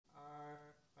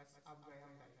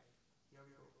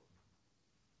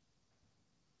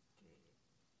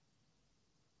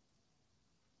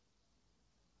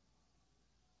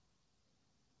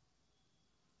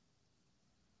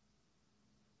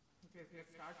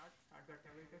let's start the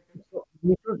timer. So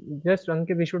we should just,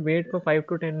 Ankit, we should wait for 5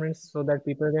 to 10 minutes so that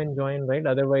people can join, right?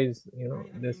 Otherwise, Yeah,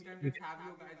 in the this meantime, we let's can, have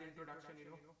your guys' introduction.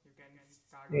 You can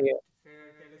start with yeah.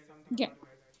 tell us something Yeah. about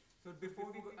you guys. So before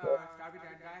we start with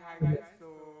that guy, hi guys. So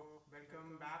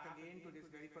welcome back again to this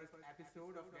very first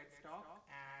episode of Let's Talk,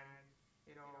 and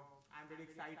I'm very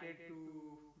excited to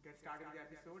get started with the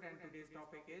episode. And today's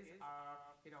topic is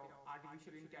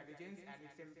artificial intelligence and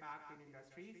its impact in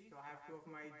industries. So I have two of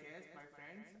my guests, my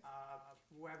friends,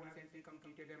 who have recently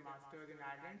completed their masters in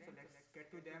Ireland. So let's get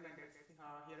to them and let's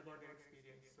hear about their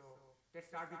experience. So let's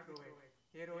start with Rohit.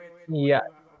 Hey Rohit, what do Yeah.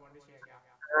 you want to share? Yeah.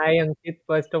 Hi, Ankit.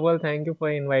 First of all, thank you for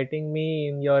inviting me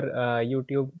in your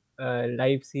YouTube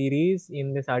live series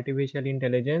in this artificial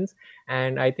intelligence.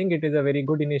 And I think it is a very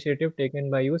good initiative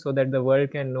taken by you so that the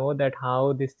world can know that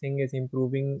how this thing is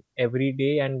improving every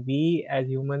day. And we as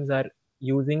humans are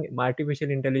using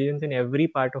artificial intelligence in every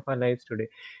part of our lives today.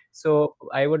 So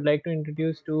I would like to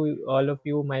introduce to all of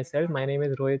you myself. My name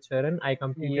is Rohit Sharan. I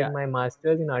completed Yeah. my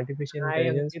master's in artificial Hi,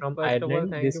 intelligence Ankit. from First of all,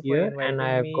 Ireland thank this you for year, and I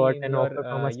inviting have got me in an your offer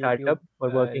from a YouTube startup for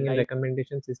working in live.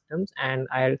 recommendation systems, and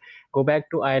I'll go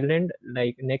back to Ireland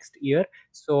like next year.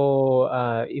 So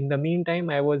in the meantime,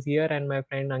 I was here, and my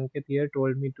friend Ankit here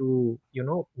told me to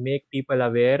make people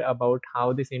aware about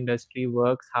how this industry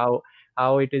works, how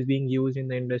it is being used in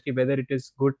the industry, whether it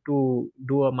is good to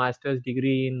do a master's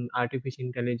degree in artificial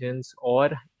intelligence or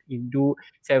do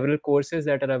several courses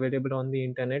that are available on the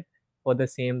internet for the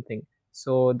same thing.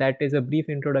 So that is a brief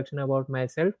introduction about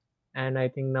myself, and I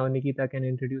think now Nikita can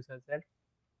introduce herself.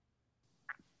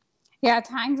 Yeah,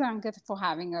 thanks, Ankit, for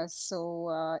having us.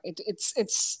 So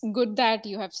it's good that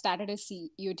you have started a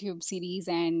YouTube series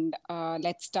and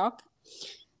let's talk.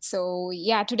 So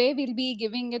yeah, today we'll be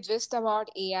giving a gist about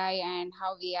AI and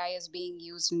how AI is being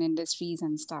used in industries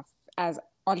and stuff. As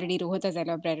already Rohit has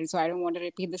elaborated, so I don't want to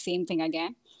repeat the same thing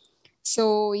again.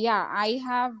 So yeah, I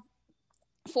have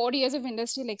 4 years of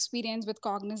industrial experience with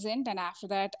Cognizant, and after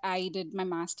that, I did my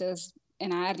master's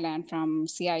in Ireland from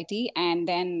CIT, and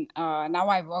then now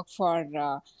I work for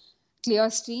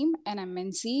Clearstream and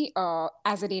MNC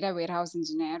as a data warehouse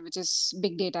engineer, which is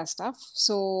big data stuff.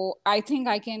 So I think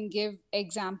I can give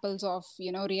examples of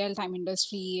real time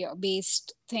industry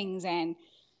based things, and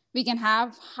we can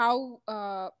have how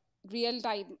real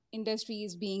time industry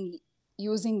is being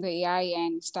using the AI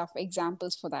and stuff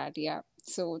examples for that. Yeah.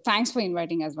 So thanks for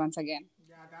inviting us once again.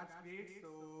 Yeah, that's great. So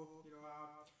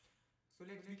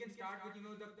we can start with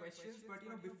the questions, but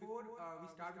before we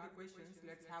start with the questions,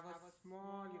 let's have a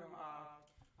small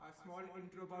a small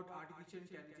intro about artificial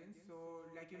intelligence. So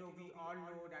we all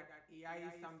know that AI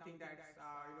is something that's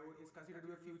is considered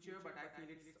to be a future, but I feel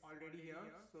it's already here.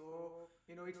 So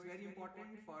it's very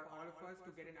important for all of us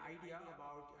to get an idea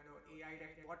about AI,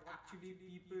 that what actually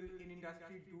people in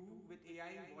industry do with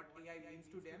AI, what AI means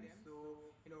to them.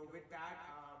 So with that,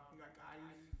 I'll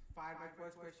fire my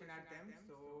first question at them,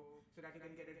 so that you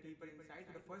can get a deeper insight.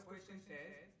 So the first question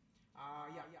says,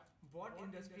 yeah, what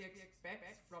industry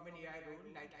expects from an AI role,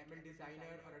 like ML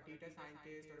designer or a data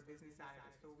scientist or a business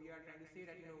analyst? So we are trying to say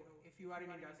that if you are in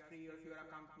industry or if you are a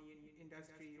company in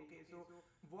industry, okay, so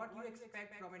what you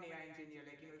expect from an AI engineer,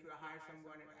 like if you hire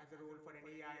someone as a role for an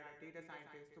AI or a data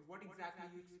scientist, so what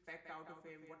exactly you expect out of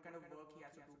him? What kind of work he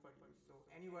has to do for you? So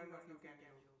any one of you can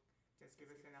just give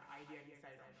us an idea and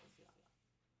insight on this. Yeah.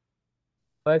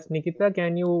 First, Nikita,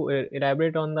 can you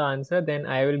elaborate on the answer? Then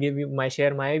I will give you my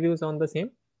share my views on the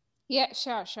same. Yeah,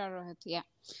 sure, Rohit. Yeah.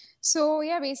 So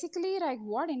yeah, basically, like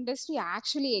what industry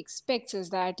actually expects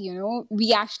is that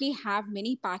we actually have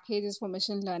many packages for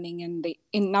machine learning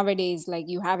in nowadays. Like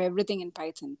you have everything in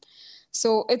Python,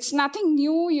 so it's nothing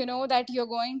new. That you're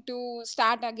going to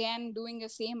start again doing the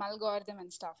same algorithm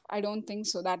and stuff. I don't think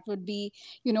so. That would be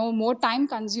more time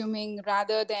consuming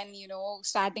rather than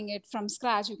starting it from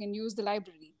scratch. You can use the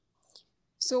library.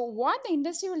 So what the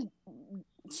industry will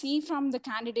see from the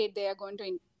candidate they are going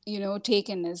to take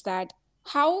in is that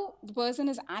how the person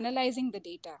is analyzing the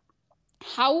data,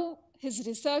 how his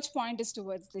research point is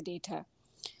towards the data,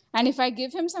 and if I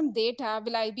give him some data,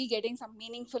 will I be getting some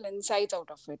meaningful insights out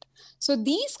of it? So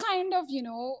these kind of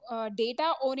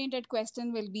data oriented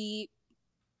question will be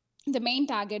the main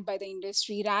target by the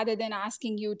industry rather than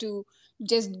asking you to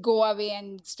just go away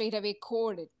and straight away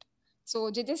code it. So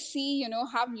they just see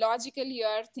how logical you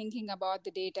are thinking about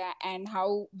the data and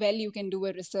how well you can do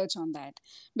a research on that,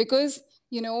 because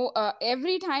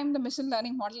every time the machine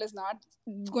learning model is not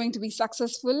going to be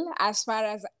successful, as far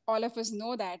as all of us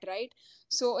know that, right?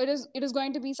 So it is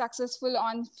going to be successful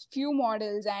on few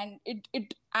models, and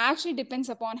it actually depends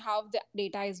upon how the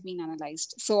data is being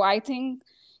analyzed. So I think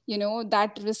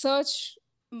that research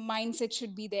mindset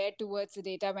should be there towards the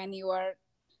data when you are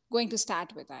going to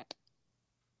start with that.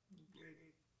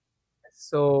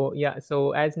 So yeah,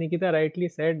 so as Nikita rightly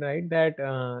said, right, that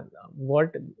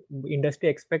what industry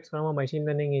expects from a machine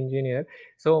learning engineer.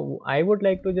 So I would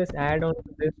like to just add on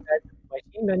to this that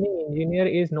machine learning engineer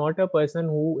is not a person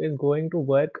who is going to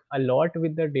work a lot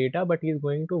with the data, but he is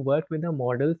going to work with the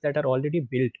models that are already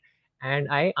built. And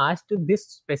I asked this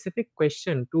specific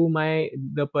question to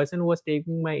the person who was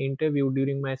taking my interview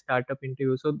during my startup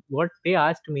interview. So what they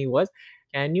asked me was,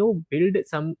 can you build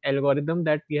some algorithm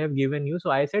that we have given you? So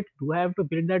I said, do I have to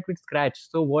build that with scratch?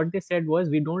 So what they said was,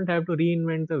 we don't have to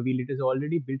reinvent the wheel, it is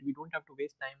already built, we don't have to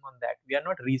waste time on that. We are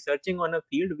not researching on a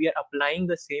field, we are applying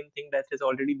the same thing that has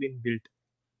already been built.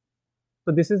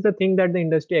 So this is the thing that the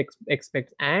industry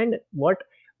expects. And what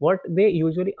they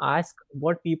usually ask,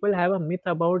 what people have a myth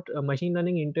about machine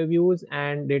learning interviews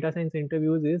and data science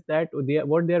interviews is that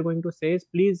what they are going to say is,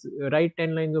 please write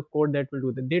 10 lines of code that will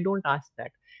do that. They don't ask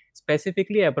that.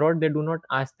 Specifically abroad, they do not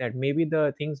ask that. Maybe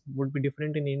the things would be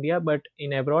different in India, but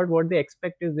in abroad, what they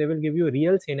expect is they will give you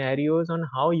real scenarios on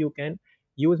how you can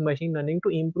use machine learning to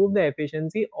improve the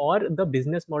efficiency or the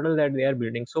business model that they are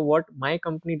building. So what my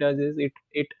company does is,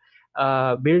 it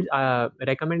build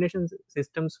recommendation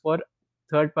systems for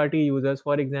third party users.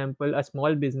 For example, a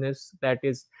small business that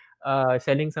is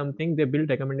selling something, they build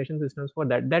recommendation systems for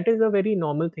that. That is a very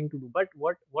normal thing to do, but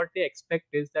what they expect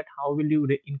is that how will you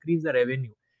increase the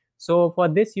revenue. So for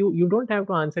this, you don't have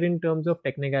to answer in terms of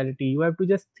technicality, you have to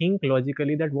just think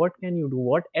logically that what can you do,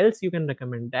 what else you can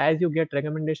recommend. As you get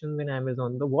recommendations in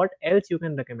Amazon, the what else you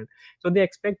can recommend. So they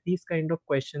expect these kind of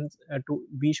questions to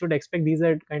we should expect these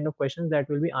are kind of questions that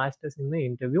will be asked us in the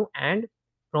interview. And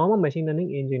from a machine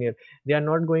learning engineer, they are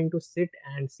not going to sit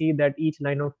and see that each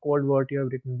line of code what you have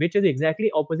written, which is exactly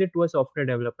opposite to a software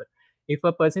developer. If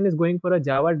a person is going for a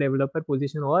Java developer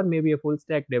position or maybe a full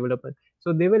stack developer,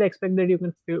 so they will expect that you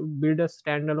can build a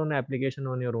standalone application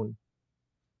on your own.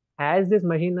 As this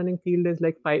machine learning field is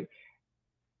like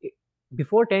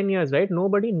before 10 years, right,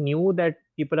 nobody knew that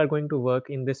people are going to work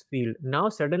in this field. Now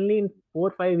suddenly in 4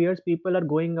 or 5 years, people are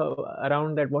going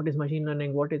around that what is machine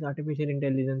learning, what is artificial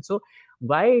intelligence. So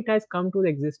why it has come to the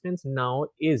existence now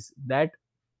is that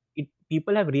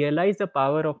people have realized the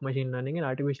power of machine learning and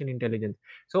artificial intelligence.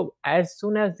 So as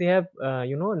soon as they have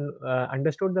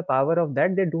understood the power of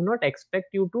that, they do not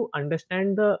expect you to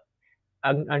understand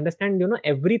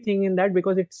everything in that,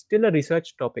 because it's still a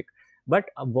research topic. But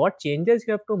what changes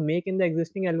you have to make in the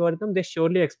existing algorithm, they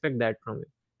surely expect that from you.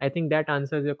 I think that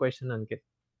answers your question, Ankit.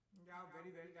 Yeah,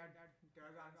 very well. That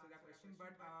does answer that question.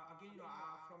 But again,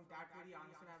 from that very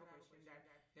answer, I have a question. That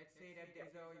let's say that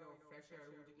there's a fresher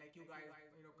who like you guys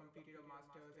completed a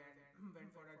masters and went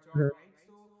for a job, right?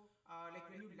 So like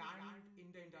when you land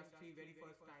in the industry very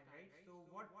first time, right? So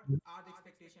what are the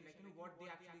expectations? Like what they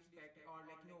actually expect, or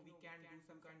like we can do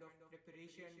some kind of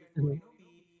preparation before Mhm.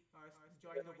 we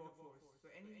join the workforce. So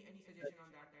any suggestion on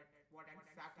that? That what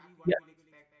exactly one Yeah. will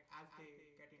expect as they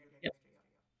get into the Yeah. industry? Yeah.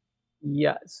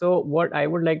 Yeah, so what I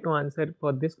would like to answer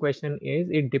for this question is,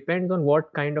 it depends on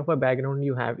what kind of a background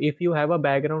you have. If you have a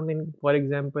background in, for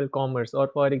example, commerce, or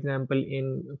for example,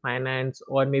 in finance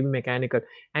or maybe mechanical,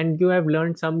 and you have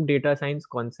learned some data science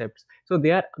concepts, so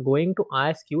they are going to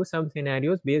ask you some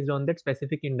scenarios based on that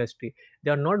specific industry.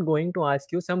 They are not going to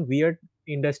ask you some weird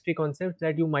industry concepts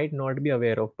that you might not be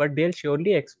aware of, but they'll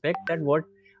surely expect that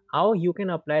how you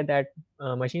can apply that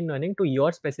machine learning to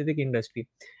your specific industry.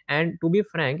 And to be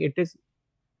frank, it is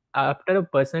after a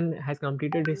person has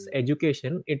completed his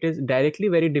education, it is directly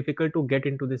very difficult to get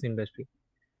into this industry,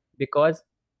 because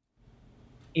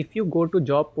if you go to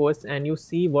job posts and you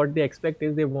see what they expect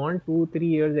is, they want 2 3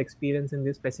 years experience in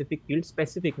this specific field,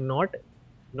 specific, not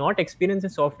experience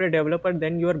as software developer,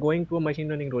 then you are going to a machine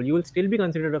learning role, you will still be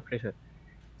considered a fresher.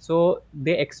 So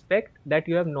they expect that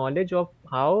you have knowledge of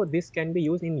how this can be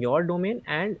used in your domain,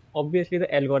 and obviously the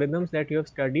algorithms that you have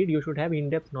studied, you should have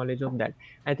in-depth knowledge of that.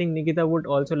 I think Nikita would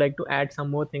also like to add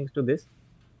some more things to this.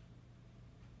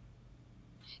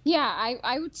 Yeah,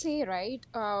 I would say, right,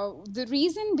 the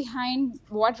reason behind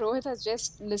what Rohit has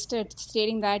just listed,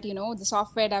 stating that, the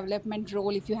software development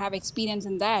role, if you have experience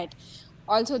in that,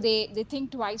 also they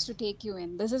think twice to take you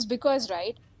in. This is because,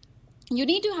 right, you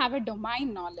need to have a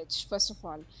domain knowledge, first of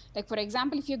all. Like, for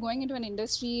example, if you're going into an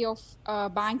industry of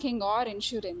banking or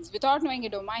insurance, without knowing a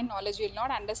domain knowledge, you'll not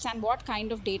understand what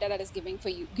kind of data that is given for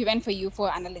you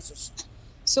for analysis.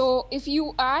 So if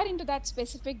you are into that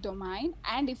specific domain,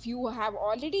 and if you have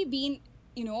already been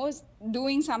you know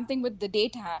doing something with the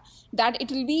data, that it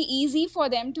will be easy for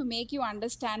them to make you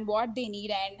understand what they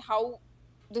need and how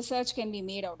research can be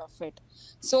made out of it.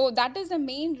 So that is the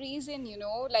main reason,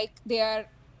 like they are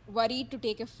worried to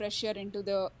take a fresher into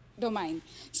the domain.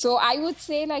 So I would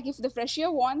say, like, if the fresher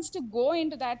wants to go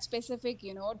into that specific,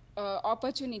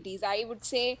 opportunities, I would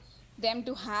say them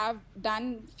to have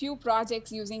done few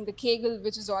projects using the Kaggle,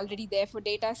 which is already there for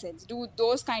data sets. Do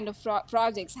those kind of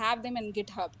projects, have them in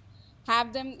GitHub,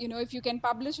 have them, if you can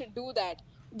publish it, do that.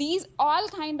 These all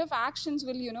kind of actions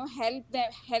will,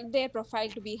 help their profile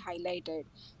to be highlighted.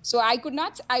 So I would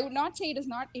not say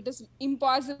it is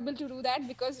impossible to do that,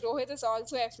 because Rohit is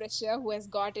also a fresher who has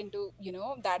got into,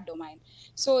 that domain.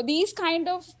 So these kind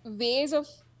of ways of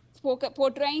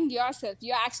portraying yourself,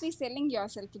 you're actually selling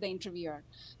yourself to the interviewer.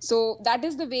 So that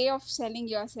is the way of selling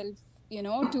yourself,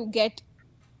 to get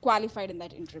qualified in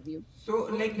that interview. So,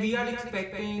 like, we are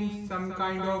expecting some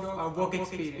kind of work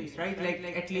experience, right?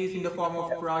 Like, at least in the form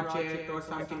of project or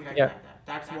something like Yeah. that.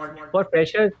 That's what. For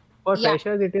freshers,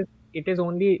 Yeah. it is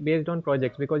only based on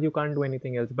projects, because you can't do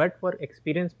anything else. But for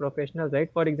experienced professionals,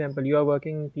 right? For example, you are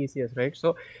working in TCS, right?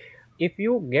 So if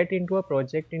you get into a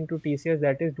project into TCS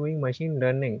that is doing machine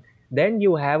learning, then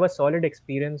you have a solid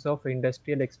experience of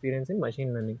industrial experience in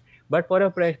machine learning. But for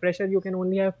a fresher, you can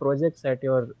only have projects at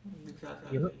your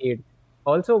Exactly. aid.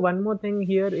 Also, one more thing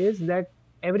here is that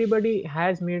everybody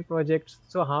has made projects,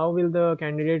 so how will the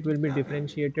candidate will be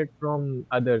differentiated from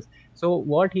others? So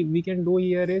what we can do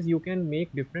here is, you can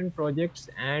make different projects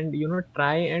and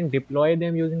try and deploy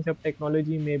them using some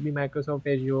technology, maybe Microsoft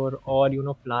Azure or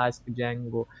Flask,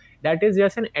 Django. That is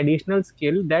just an additional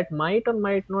skill that might or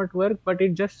might not work, but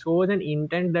it just shows an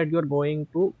intent that you're going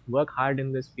to work hard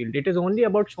in this field. It is only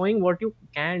about showing what you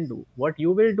can do. What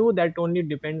you will do, that only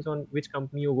depends on which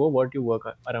company you go, what you work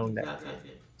around that.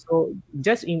 Exactly. So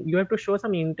just you have to show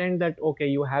some intent that, okay,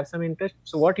 you have some interest,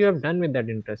 so what you have done with that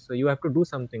interest, so you have to do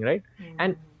something, right?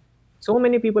 And so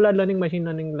many people are learning machine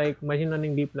learning, like machine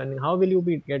learning, deep learning. How will you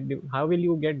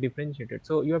get differentiated?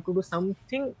 So you have to do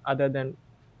something other than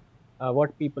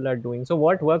what people are doing. So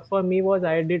what worked for me was,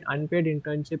 I did unpaid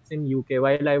internships in UK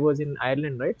while I was in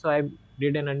Ireland, right? So I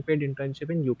did an unpaid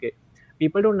internship in UK.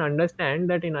 People don't understand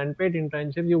that in unpaid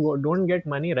internships you don't get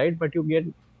money, right? But you get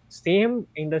same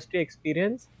industry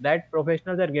experience that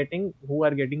professionals are getting who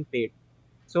are getting paid.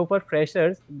 So for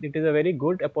freshers, it is a very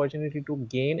good opportunity to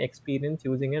gain experience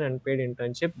using an unpaid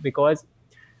internship, because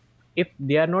if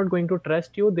they are not going to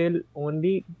trust you, the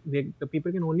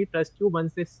people can only trust you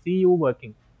once they see you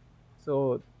working.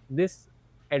 So this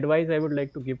advice I would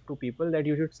like to give to people, that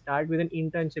you should start with an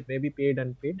internship, maybe paid,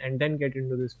 unpaid, and then get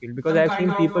into this field. Because Some I've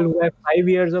kind seen people of. who have 5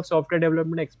 years of software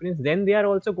development experience, then they are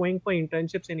also going for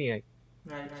internships in AI.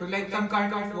 Right. So, like, some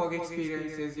kind of work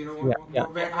experiences, Yeah.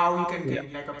 how you can Yeah.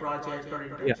 gain like a project or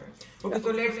Yeah. internship. Okay,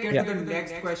 so let's get Yeah. to the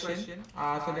next question.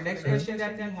 So the next Mhm. question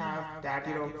that we have, that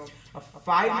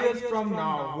 5 years from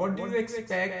now, what do you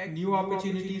expect new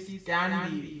opportunities can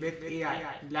be with AI?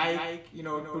 Like,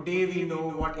 today we know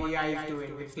what AI is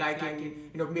doing. It's like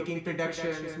in making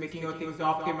productions, making your things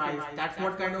optimized. That's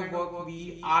what kind of work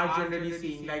we are generally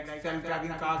seeing. Like,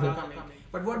 self-driving cars are coming.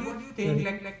 But what do you think,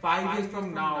 Mhm. like, 5 years from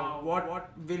now, what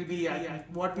will be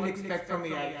what will expect from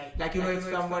AI? Like, if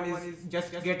someone is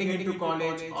just getting into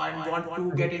college and want to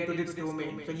get into this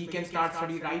domain, so he can start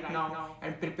study right now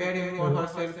and prepare him or Mhm.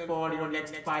 herself for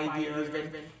next 5 years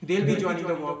when they'll be joining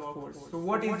the workforce. So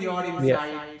what is your Yeah.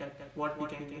 insight that what we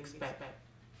can expect?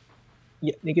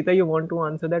 Yeah. Nikita, you want to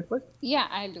answer that first? Yeah,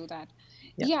 I'll do that.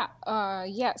 Yeah.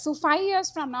 Yeah. So 5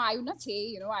 years from now, I would not say,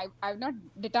 I would not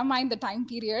determine the time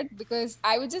period, because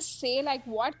I would just say, like,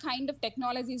 what kind of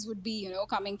technologies would be,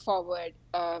 coming forward.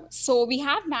 So we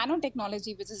have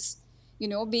nanotechnology, which is,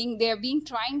 they're being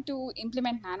trying to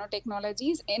implement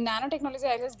nanotechnologies. In nanotechnology,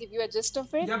 I'll just give you a gist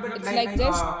of it. Yeah, but It's like, like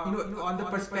this. on the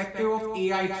perspective of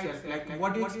AI itself, like,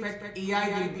 what do you expect AI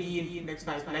will be in next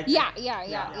five? Like,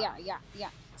 Yeah.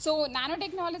 So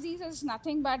nanotechnologies is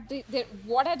nothing but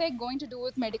what are they going to do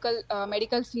with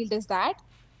medical field is that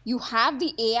you have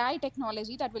the AI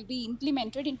technology that will be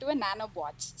implemented into a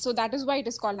nanobots. So that is why it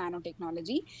is called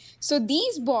nanotechnology. So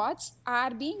these bots are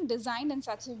being designed in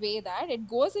such a way that it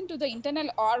goes into the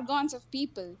internal organs of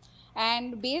people,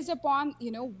 and based upon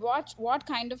what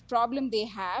kind of problem they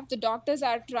have, the doctors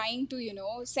are trying to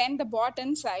send the bot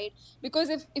inside, because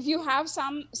if you have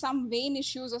some vein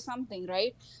issues or something,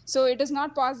 right? So it is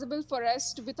not possible for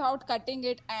us to, without cutting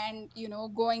it and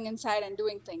going inside and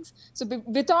doing things. So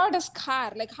without a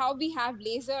scar, like how we have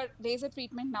laser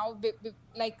treatment now,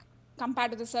 like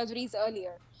compared to the surgeries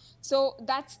earlier. So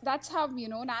that's how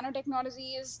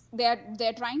nanotechnology is,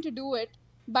 they're trying to do it.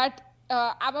 But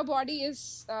our body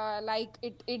is like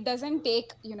it doesn't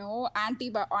take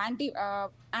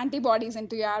antibodies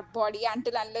into your body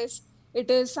until unless it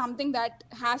is something that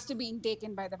has to be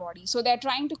intaken by the body. So they're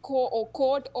trying to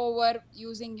coat over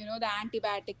using, the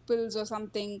antibiotic pills or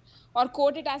something, or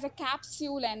coat it as a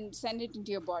capsule and send it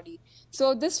into your body.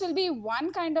 So this will be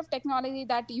one kind of technology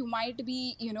that you might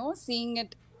be, seeing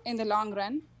it in the long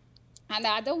run. And the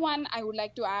other one I would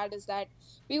like to add is that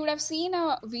we would have seen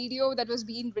a video that was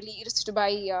being released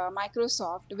by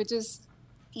Microsoft, which is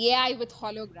AI with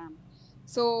hologram.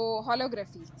 So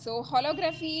holography. So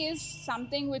holography is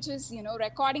something which is,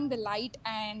 recording the light,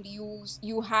 and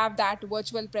you have that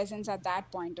virtual presence at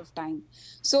that point of time.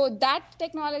 So that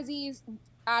technology is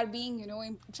are being,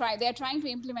 they're trying to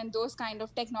implement those kind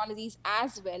of technologies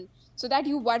as well, so that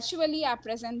you virtually are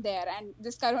present there. And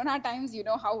this corona times,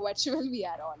 how virtual we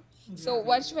are all. So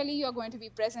virtually you're going to be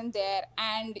present there,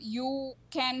 and you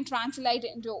can translate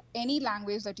it into any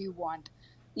language that you want,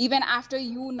 even after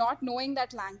you not knowing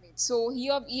that language. So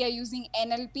here we are using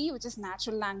NLP, which is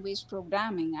natural language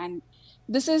programming, and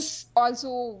this is also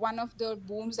one of the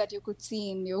booms that you could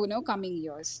see in, coming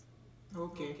years.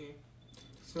 Okay.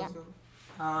 So, Yeah.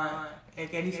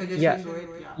 like any suggestions, Yeah.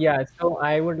 Rohit? Yeah, so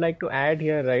I would like to add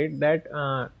here, right, that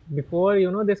before,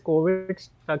 this COVID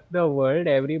struck the world,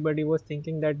 everybody was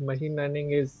thinking that machine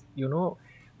learning is,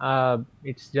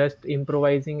 it's just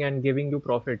improvising and giving you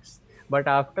profits. But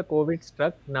after COVID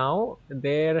struck, now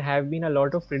there have been a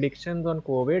lot of predictions on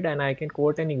COVID, and I can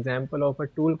quote an example of a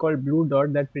tool called Blue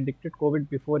Dot that predicted COVID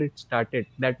before it started.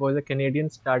 That was a Canadian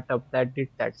startup that did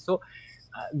that. So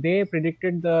they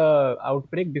predicted the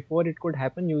outbreak before it could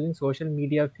happen using social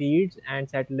media feeds and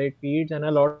satellite feeds and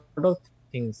a lot of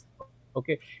things.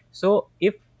 Okay, so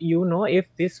if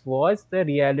this was the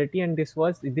reality and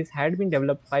this had been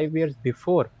developed 5 years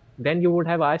before, then you would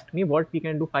have asked me what we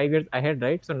can do 5 years ahead,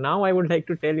 right? So now I would like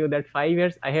to tell you that 5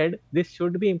 years ahead, this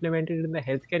should be implemented in the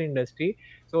healthcare industry,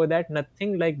 so that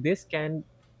nothing like this can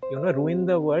ruin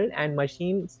the world, and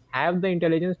machines have the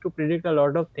intelligence to predict a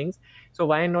lot of things. So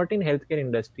why not in healthcare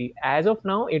industry? As of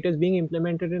now, it is being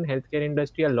implemented in healthcare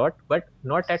industry a lot, but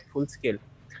not at full scale.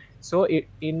 So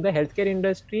in the healthcare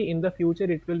industry in the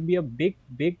future, it will be a big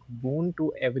boon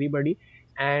to everybody,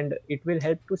 and it will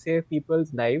help to save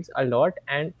people's lives a lot.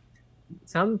 And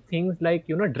some things like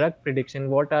drug prediction,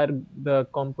 what are the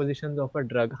compositions of a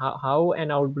drug, how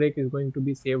an outbreak is going to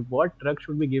be saved, what drug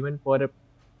should be given for a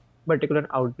particular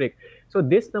outbreak. So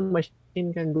this the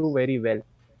machine can do very well,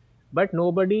 but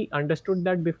nobody understood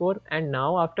that before. And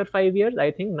now after 5 years,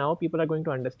 I think now people are going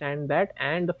to understand that,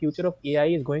 and the future of AI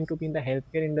is going to be in the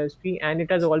healthcare industry, and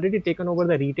it has already taken over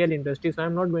the retail industry, so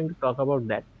I'm not going to talk about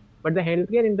that. But the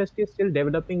healthcare industry is still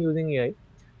developing using AI.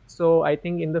 So I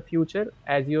think in the future,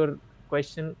 as your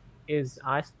question is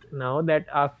asked now, that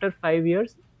after 5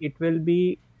 years it will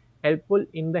be helpful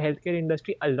in the healthcare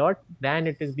industry a lot than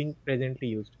it is being presently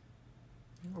used.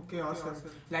 Okay, awesome.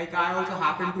 Like I also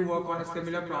happen to work on a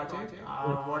similar project.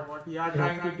 What we are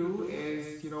trying to do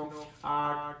is,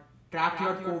 track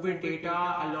your COVID data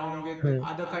along with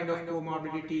other kind of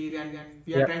comorbidities, and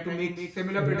we are Yeah. trying to make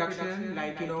similar prediction,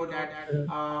 like that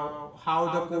how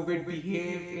the COVID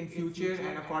behave in future,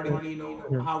 and accordingly,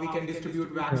 how we can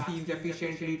distribute vaccines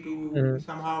efficiently to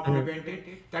somehow prevent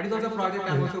it. That is also a project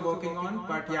I'm also working on.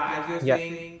 But yeah, as you're Yeah.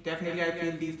 saying, definitely I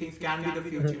feel these things can be the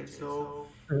future. So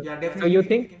yeah, So you definitely.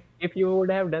 think if you would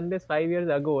have done this 5 years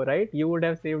ago, right, you would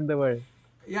have saved the world?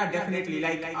 Yeah, definitely.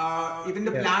 Like even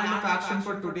the Yeah. plan of action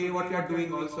for today, what we are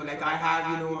doing also. Like I have,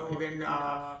 even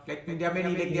like there are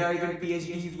many, like there are even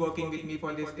PhDs working with me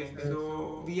for this thing. So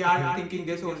we are thinking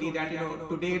this only, that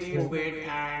today it's COVID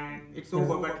and it's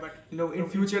over, but in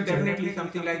future definitely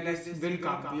something like this will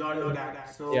come. We all know that.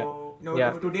 Yeah. So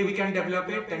Yeah. if today we can develop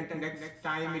it, then next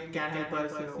time it can help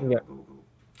us. Yeah.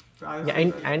 So I Yeah,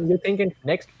 also. and you think in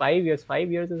next 5 years,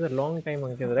 5 years is a long time,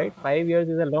 Ankit, right? 5 years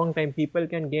is a long time. People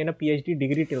can gain a PhD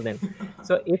degree till then.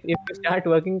 So if you start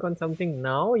working on something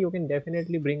now, you can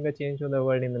definitely bring a change to the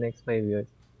world in the next 5 years.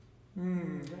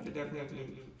 Definitely.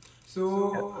 Yeah. So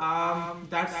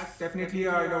that's definitely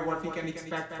what we can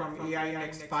expect from AI in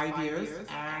next 5 years.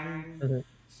 And Mhm.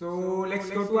 so let's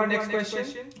go to our next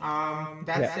question.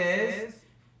 That Yeah. says,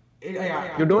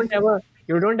 yeah, You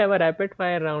don't have a rapid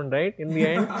fire round, right? In the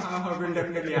end. we'll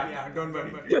definitely have that. Don't worry.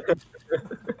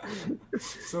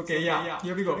 So okay, yeah,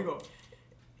 here we go.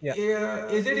 Yeah.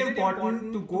 Is it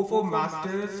important to go for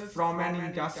masters from an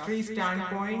industry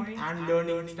standpoint and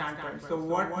learning standpoint? So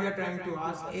what we are trying to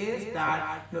ask is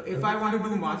that if I want to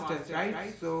do masters,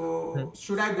 right? So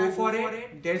should I go for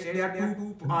it? There are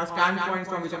two standpoints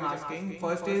from which I'm asking.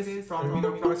 First is from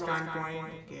from a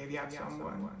standpoint. Okay, we have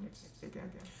someone. Let's take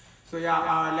it. So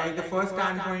yeah, like the first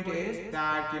standpoint is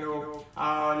that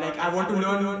like I want to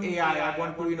learn AI. I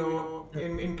want to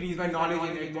increase my knowledge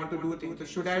in it. Want to do things. So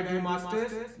should I do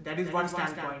masters? That is one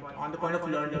standpoint on the point of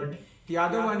learning. The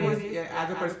other one is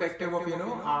as a perspective of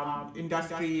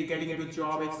industry, getting into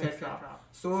job, etc.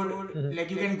 So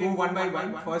like you can go one by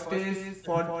one. First is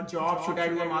for job, should I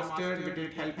do a master? Will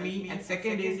it help me? And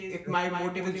second is if my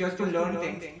motive is just to learn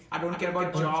things. I don't care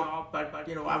about job, but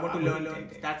I want to learn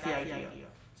things. That's the idea.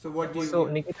 So what do you? So,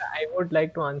 Nikita, I would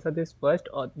like to answer this first,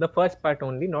 or the first part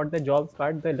only, not the jobs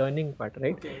part, the learning part,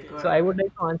 right? Okay, go So, I ahead. would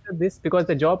like to answer this because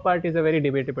the job part is a very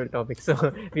debatable topic. So,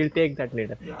 we'll take that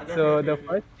later. Yeah, So, the definitely.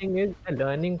 first thing is the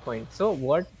learning point. So,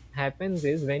 what happens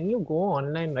is when you go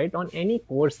online, right, on any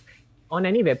course, on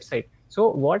any website.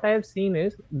 So, what I have seen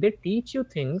is they teach you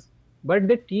things, but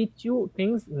they teach you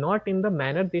things not in the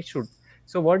manner they should.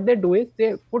 So, what they do is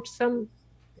they put some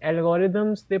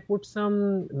algorithms, they put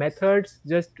some methods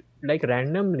just like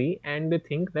randomly, and they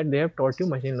think that they have taught you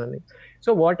machine learning.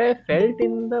 So what I felt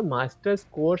in the master's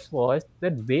course was the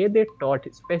way they taught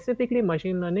specifically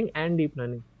machine learning and deep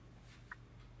learning.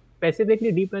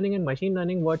 Specifically deep learning and machine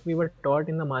learning, what we were taught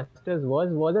in the masters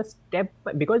was a step,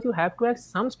 because you have to have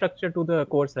some structure to the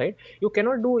course, right? You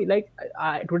cannot do like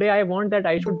today I want that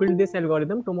I should build this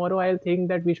algorithm, tomorrow I'll think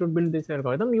that we should build this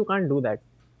algorithm. You can't do that.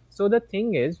 So the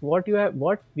thing is, what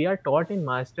we are taught in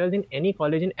masters in any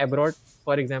college in abroad,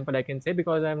 for example, I can say,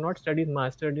 because I have not studied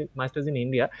masters in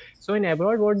India. So in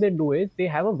abroad, what they do is they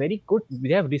have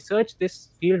they have researched this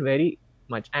field very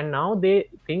much, and now they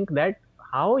think that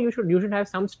how you should have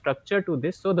some structure to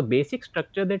this. So the basic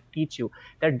structure they teach you,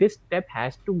 that this step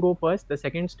has to go first, the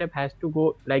second step has to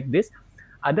go like this,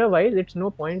 otherwise it's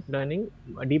no point learning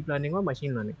deep learning or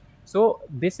machine learning. So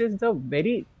this is the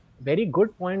very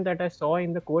good point that I saw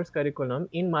in the course curriculum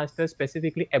in masters,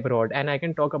 specifically abroad. And I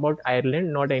can talk about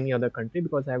Ireland, not any other country,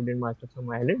 because I have done masters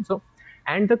from Ireland. So,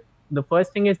 and the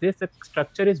first thing is this: the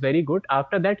structure is very good.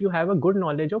 After that, you have a good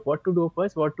knowledge of what to do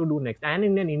first, what to do next. And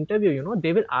in an interview,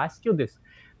 they will ask you this,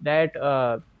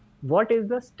 that what is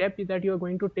the step that you are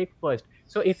going to take first.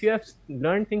 So if you have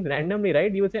learned things randomly,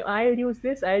 right, you will say I'll use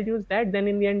this, I'll use that, then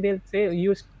in the end they'll say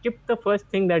you skipped the first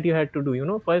thing that you had to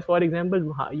do. First, for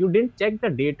example, you didn't check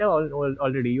the data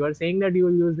already, you are saying that you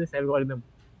will use this algorithm.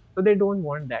 So they don't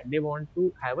want that. They want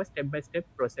to have a step-by-step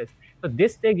process. So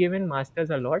this they give in masters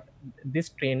a lot, this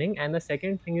training. And the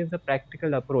second thing is the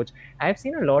practical approach. I've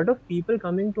seen a lot of people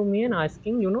coming to me and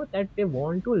asking, that they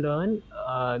want to learn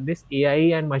this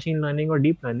AI and machine learning or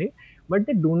deep learning, but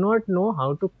they do not know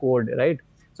how to code, right?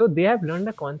 So they have learned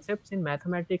the concepts in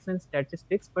mathematics and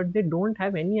statistics, but they don't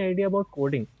have any idea about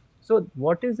coding. So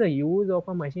what is the use of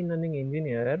a machine learning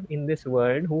engineer in this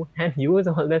world who can use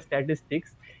all the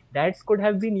statistics that could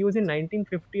have been used in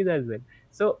 1950s as well?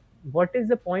 So what is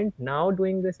the point now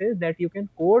doing this is that you can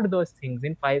code those things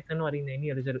in Python or in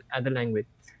any other language.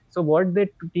 So what they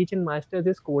teach in masters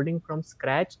is coding from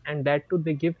scratch, and that too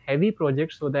they give heavy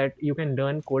projects so that you can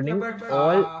learn Yeah, coding but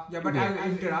all. I'll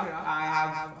interrupt. I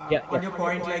have Yeah, on yeah, your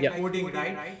point like yeah. coding,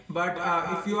 right? But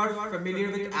if you are familiar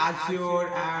with Azure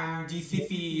and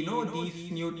GCP,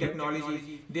 these new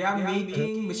technologies, they are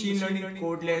making machine learning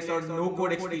codeless or no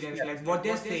code experience. Like what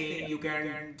they're saying, you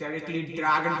can directly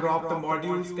drag and drop the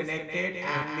modules, connect it,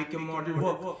 and make your model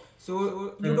work.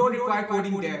 So you don't require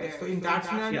coding there. So in that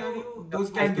scenario,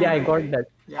 those can do, I got right? that.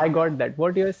 I Yeah. got that.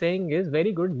 What you're saying is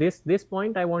very good. This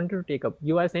point I wanted to take up.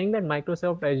 You are saying that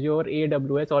Microsoft Azure,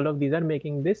 AWS, all of these are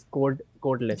making this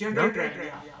codeless. General trend,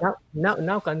 yeah.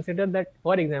 Now consider that,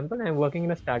 for example, I'm working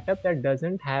in a startup that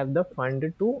doesn't have the fund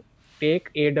to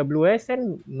take AWS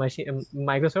and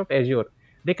Microsoft Azure.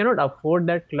 They cannot afford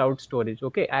that cloud storage.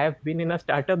 Okay, I have been in a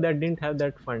startup that didn't have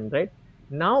that fund, right?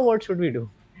 Now what should we do?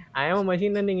 I am a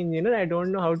machine learning engineer. I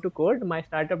don't know how to code. My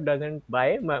startup doesn't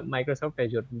buy Microsoft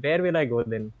Azure. Where will I go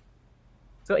then?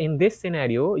 So in this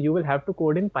scenario, you will have to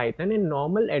code in Python in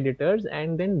normal editors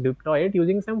and then deploy it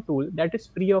using some tool that is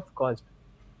free of cost.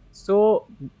 So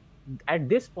at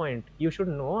this point, you should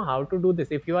know how to do this.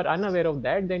 If you are unaware of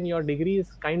that, then your degree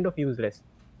is kind of useless,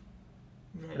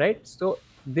 right? So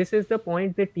this is the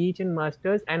point they teach in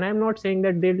masters, and I'm not saying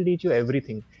that they'll teach you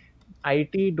everything.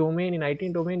 IT domain,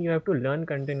 you have to learn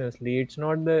continuously. It's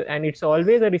not and it's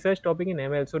always a research topic in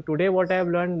ML. So today what I have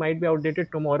learned might be outdated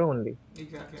tomorrow only.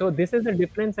 Exactly. So this is the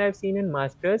difference I've seen in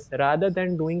masters rather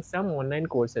than doing some online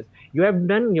courses. You have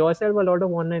done yourself a lot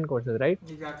of online courses, right?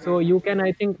 Exactly. So you can,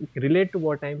 I think, relate to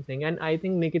what I'm saying, and I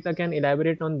think Nikita can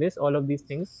elaborate on this, all of these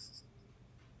things.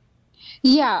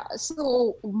 Yeah,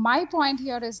 so my point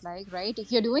here is like, right,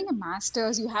 if you're doing a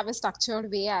master's, you have a structured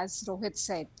way, as Rohit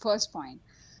said, first point.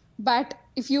 But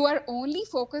if you are only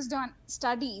focused on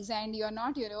studies and you're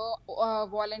not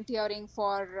volunteering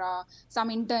for some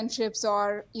internships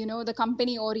or the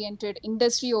company oriented,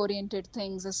 industry oriented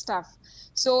things or stuff,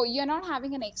 so you're not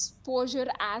having an exposure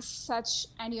as such,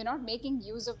 and you're not making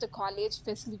use of the college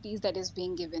facilities that is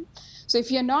being given. So if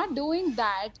you're not doing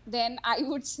that, then I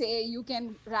would say you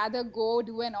can rather go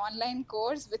do an online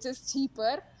course which is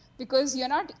cheaper, because you're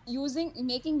not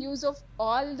making use of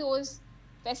all those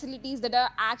facilities that are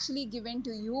actually given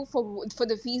to you for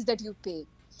the fees that you pay.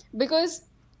 Because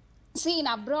see, in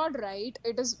abroad, right,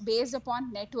 it is based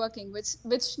upon networking, which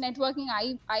networking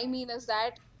I mean is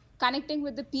that connecting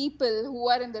with the people who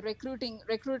are in the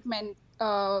recruitment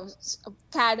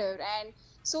cadre. And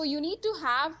so you need to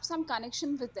have some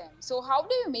connection with them. So how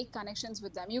do you make connections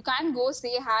with them? You can't go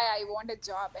say, hi, I want a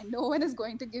job, and no one is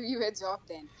going to give you a job.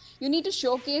 Then you need to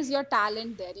showcase your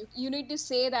talent there. You need to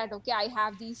say that, okay, I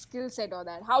have these skill set or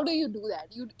that. How do you do that?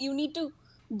 You need to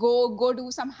go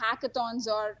do some hackathons,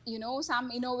 or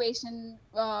some innovation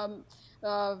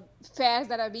fairs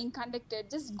that are being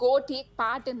conducted. Just go take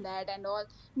part in that and all.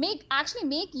 Make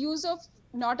use of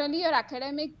not only your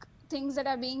academic things that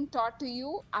are being taught to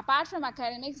you. Apart from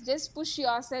academics, just push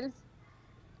yourself.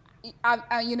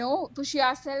 Push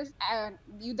yourself.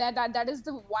 That is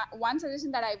the one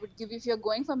suggestion that I would give. If you're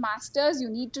going for masters, you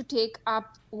need to take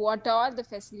up what are the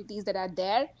facilities that are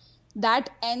there that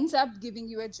ends up giving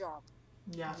you a job.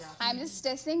 Yeah. I'm just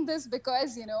stressing this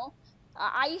because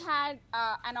I had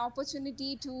an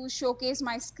opportunity to showcase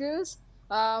my skills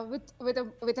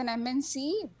with an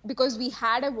MNC, because we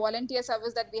had a volunteer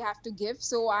service that we have to give.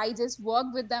 So I just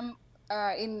worked with them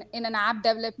in an app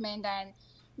development, and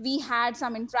we had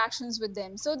some interactions with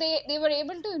them. So they were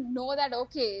able to know that,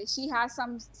 okay, she has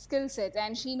some skill set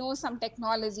and she knows some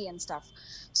technology and stuff.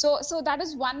 So that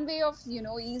is one way of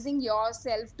easing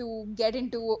yourself to get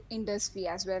into industry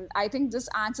as well. I think this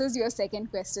answers your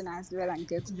second question as well,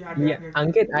 Ankit. Yeah, Yeah, definitely.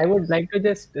 Ankit, I would like to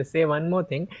just say one more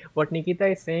thing. What Nikita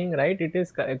is saying, right? It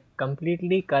is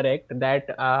completely correct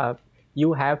that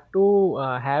you have to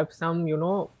have some,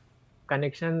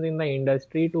 connections in the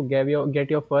industry to get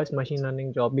your first machine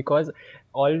learning job, because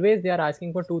always they are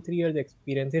asking for 2-3 years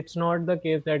experience. It's not the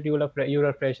case that you're a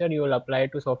fresher, you will apply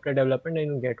to software development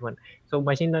and you get one. So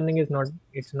machine learning is not,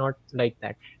 it's not like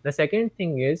that. The second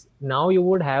thing is, now you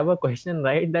would have a question,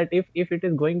 right, that if it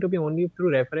is going to be only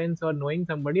through reference or knowing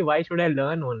somebody, why should I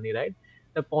learn only, right?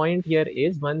 The point here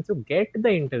is, once you get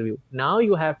the interview, now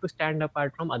you have to stand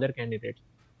apart from other candidates.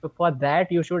 So for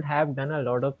that, you should have done a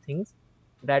lot of things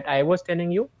that I was telling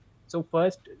you. So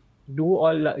first, do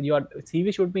all your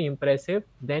CV should be impressive.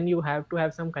 Then you have to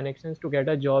have some connections to get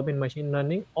a job in machine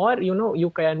learning, or you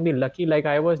can be lucky. Like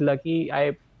I was lucky.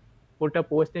 I put a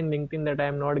post in LinkedIn that I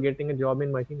am not getting a job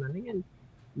in machine learning, and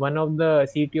one of the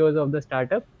CTOs of the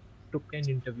startup took an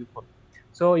interview for me.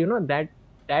 So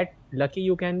that lucky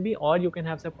you can be, or you can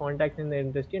have some contacts in the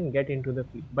industry and get into the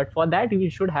field. But for that, you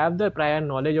should have the prior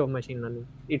knowledge of machine learning.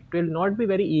 It will not be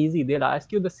very easy. They'll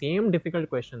ask you the same difficult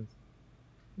questions.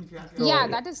 Exactly. Yeah,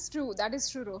 that is true,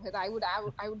 Rohit. I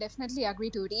would definitely agree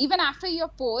to it. Even after your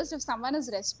post, if someone is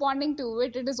responding to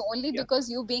it, it is only because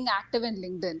you being active in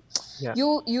LinkedIn. Yeah.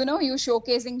 You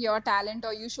showcasing your talent,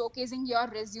 or you showcasing your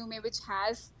resume which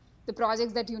has the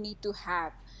projects that you need to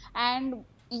have. And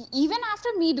even after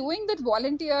me doing that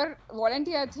volunteer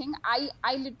thing,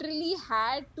 I literally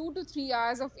had 2 to 3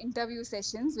 hours of interview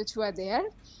sessions which were there,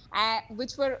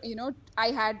 which were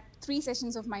I had 3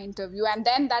 sessions of my interview, and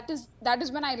then that is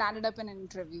when I landed up in an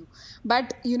interview.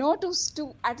 But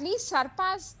to at least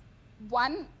surpass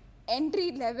one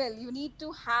entry level, you need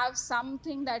to have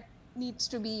something that needs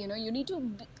to be you need to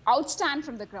outstand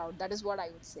from the crowd. That is what I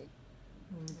would say.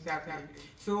 Exactly.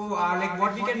 So, like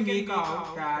what we can make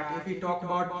out that if we talk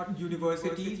about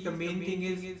universities, the main thing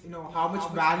is, how much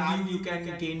value you can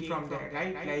gain from there,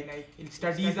 right? Like,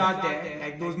 studies are there,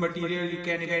 like those material you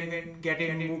can even get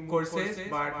in MOOC courses,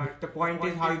 but the point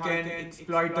is how you can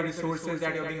exploit the resources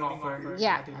that you're being offered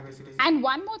Yeah. at the universities. And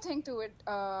one more thing to it,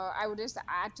 I would just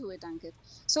add to it, Ankit.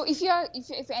 So if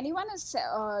anyone is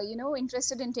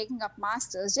interested in taking up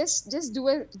masters, just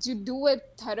do a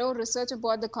thorough research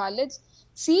about the college.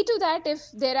 See to that if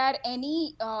there are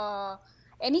any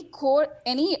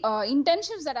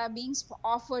internships that are being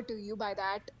offered to you by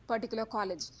that particular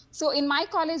college. So in my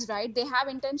college, right, they have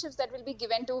internships that will be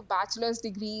given to bachelor's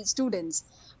degree students,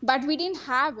 but we didn't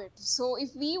have it. So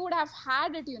if we would have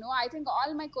had it, I think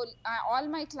all my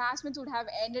classmates would have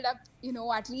ended up,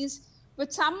 at least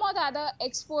with some or the other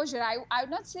exposure. I would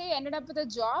not say ended up with a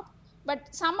job,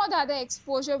 but some or the other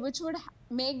exposure which would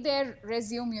make their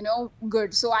resume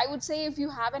good. So I would say, if you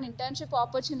have an internship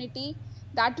opportunity,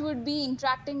 that would be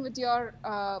interacting with your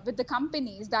with the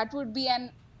companies. That would be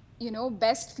an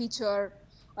best feature,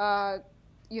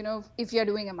 if you're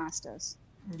doing a master's.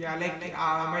 Yeah, like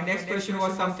my next question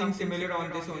was something similar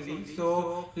on this only.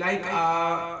 So, like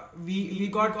we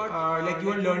got like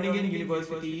you are learning in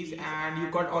universities, and you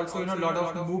got also a lot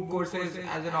of MOOC courses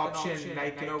as an option.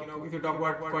 Like if you talk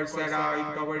about Coursera, if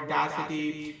you talk about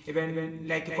Udacity, even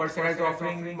like Coursera is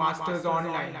offering masters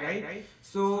online, right?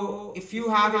 So, if you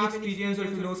have any experience or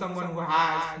if you know someone who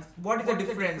has, what is the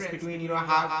difference between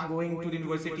going to the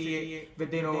university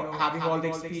with having all the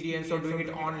experience or doing it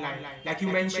online? Like you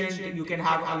mentioned, you can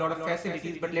have a lot of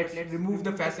facilities, but let's remove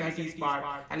the facilities part,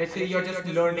 and let's say you're just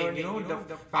learning.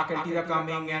 The faculties are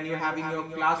coming and you're having your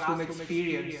classroom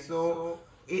experience. So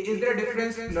is there a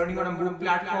difference learning on a MOOC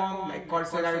platform like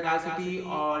Coursera, Udacity,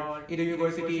 or in a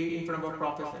university in front of a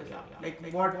professor? Yeah.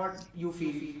 Like what you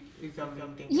feel is the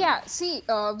main thing? Yeah, see,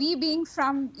 we being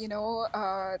from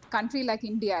country like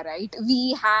India, right?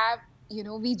 We have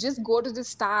we just go to the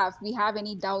staff. We have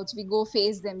any doubts, we go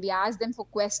face them. We ask them for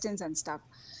questions and stuff.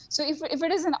 So if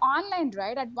it is an online,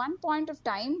 right, at one point of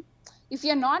time, if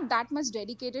you're not that much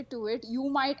dedicated to it, you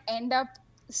might end up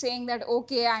saying that,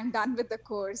 okay, I'm done with the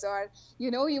course, or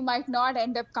you might not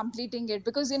end up completing it,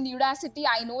 because in Udacity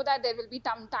I know that there will be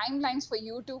timelines for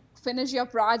you to finish your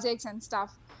projects and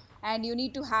stuff, and you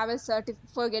need to have a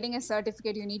for getting a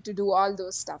certificate, you need to do all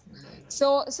those stuff.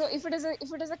 So if it is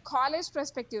a college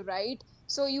perspective, right,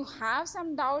 so you have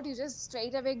some doubt, you just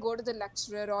straight away go to the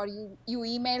lecturer, or you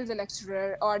email the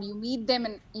lecturer, or you meet them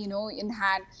in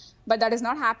hand. But that is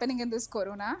not happening in this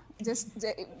corona,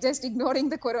 just ignoring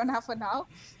the corona for now.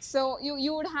 So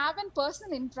you would have a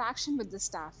personal interaction with the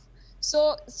staff.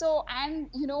 So and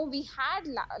we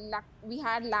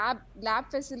had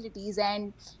lab facilities,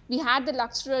 and we had the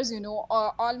lecturers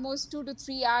almost 2 to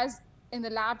 3 hours in the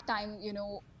lab time,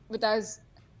 with us,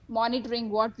 monitoring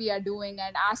what we are doing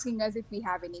and asking us if we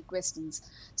have any questions.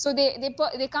 So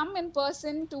they come in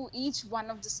person to each one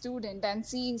of the student and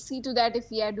see to that if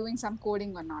we are doing some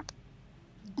coding or not.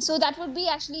 So that would be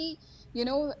actually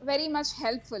very much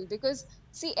helpful, because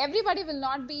see, everybody will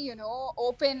not be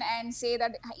open and say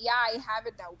that, yeah, I have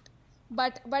a doubt.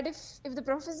 But if the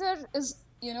professor is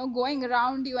going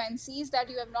around you and sees that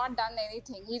you have not done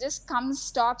anything, he just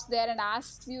stops there and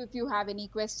asks you if you have any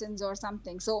questions or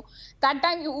something. So that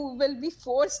time you will be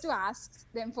forced to ask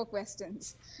them for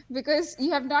questions, because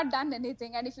you have not done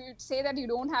anything. And if you say that you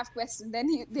don't have questions, then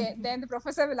then the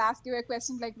professor will ask you a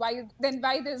question like, why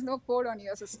there's no code on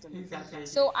your system. Exactly.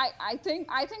 So I think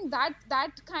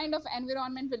that kind of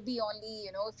environment will be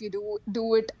only if you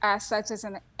do it as such as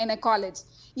in a college.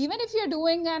 Even if you're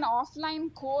doing an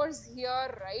offline course here,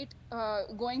 right,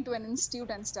 going to an institute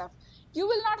and stuff, you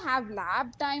will not have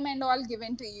lab time and all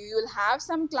given to you. You'll have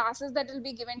some classes that will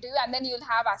be given to you, and then you'll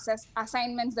have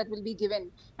assignments that will be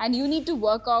given, and you need to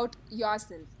work out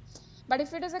yourself. But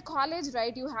if it is a college,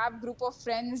 right, you have group of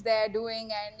friends there doing,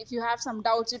 and if you have some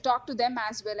doubts, you talk to them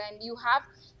as well, and you have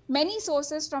many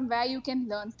sources from where you can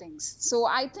learn things. So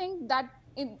I think that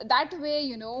in that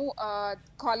way,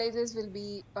 colleges will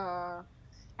be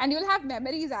and you'll have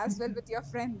memories as well with your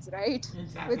friends, right?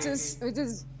 Exactly. Which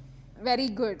is very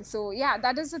good. So yeah,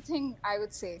 that is the thing I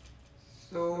would say.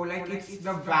 So, like, it's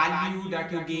the value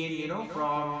that you gain,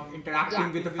 from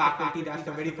interacting with the faculty. That's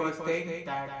the very first thing,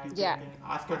 that you Yeah. can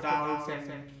ask your doubts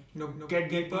and, get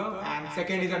deeper. And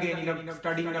second is again,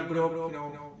 studying in a group,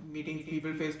 meeting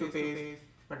people face to face.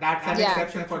 But that's an Yeah.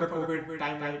 exception for the COVID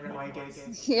time right now, I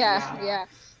guess. Yeah.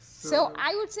 So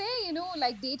I would say,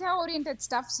 like data oriented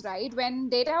stuffs, right? When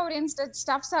data oriented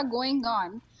stuffs are going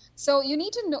on, so you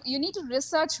need to know, you need to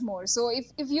research more. So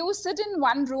if you sit in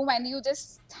one room and you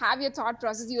just have your thought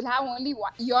process, you'll have only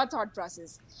your thought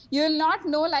process. You will not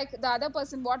know like the other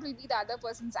person, what will be the other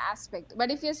person's aspect.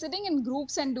 But if you're sitting in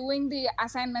groups and doing the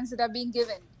assignments that are being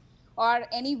given, or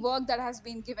any work that has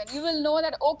been given, you will know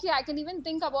that, okay, I can even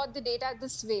think about the data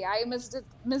this way. I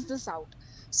missed this out.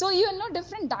 So you know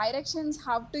different directions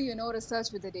how to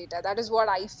research with the data. That is what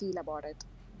I feel about it.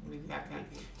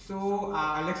 Exactly. So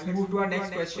let's move to our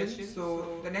next question.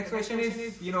 So the next question is,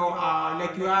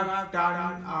 like you have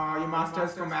done your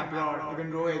masters from abroad,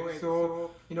 even Rohit.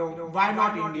 So why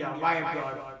not India? Why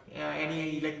abroad?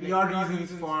 Any like your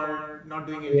reasons for not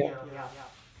doing it Yeah. here? Yeah.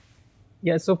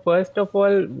 Yeah, so first of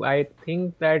all, I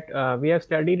think that we have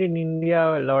studied in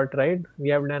India a lot, right? We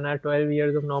have done our 12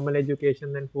 years of normal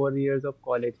education and 4 years of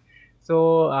college.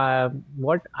 So,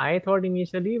 what I thought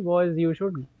initially was you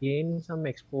should gain some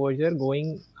exposure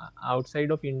going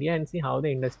outside of India and see how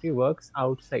the industry works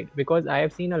outside. Because I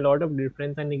have seen a lot of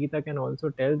difference, and Nikita can also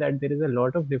tell that there is a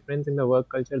lot of difference in the work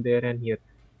culture there and here.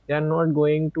 They are not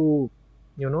going to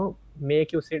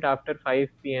make you sit after 5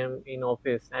 p.m. in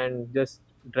office and just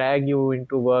drag you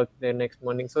into work the next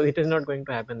morning. So it is not going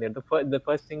to happen there. The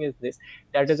first thing is this,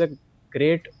 that is a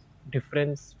great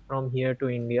difference from here to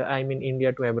India, I mean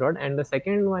India to abroad. And the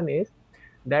second one is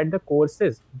that the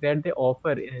courses that they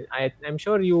offer, I'm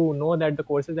sure you know that the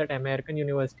courses that American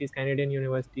universities, Canadian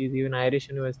universities, even Irish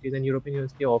universities and European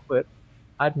universities offer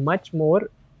are much more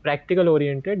practical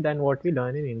oriented than what we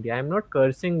learn in India. I'm not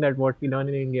cursing that what we learn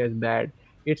in India is bad.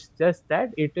 It's just that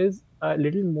it is a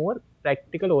little more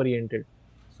practical oriented.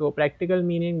 So practical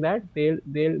meaning that they'll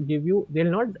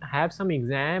not have some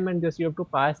exam and just you have to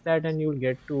pass that and you'll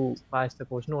get to pass the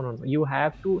course. No. You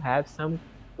have to have some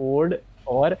code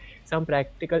or some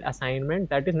practical assignment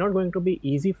that is not going to be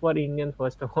easy for Indians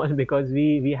first of all, because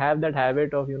we have that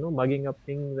habit of mugging up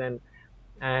things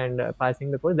and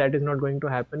passing the course. That is not going to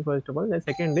happen first of all. The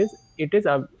second is, it is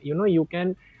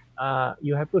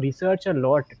you have to research a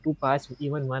lot to pass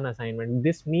even one assignment.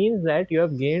 This means that you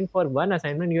have gained, for one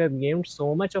assignment you have gained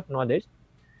so much of knowledge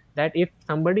that if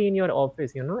somebody in your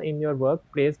office, in your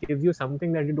workplace gives you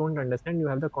something that you don't understand, you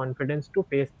have the confidence to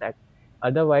face that.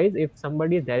 Otherwise, if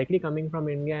somebody is directly coming from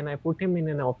India and I put him in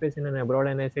an office in an abroad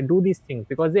and I say do these things,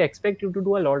 because they expect you to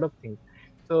do a lot of things,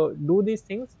 so do these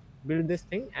things, build this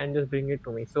thing and just bring it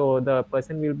to me, so the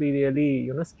person will be really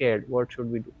scared, what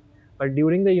should we do? But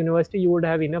during the university you would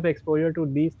have enough exposure to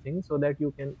these things so that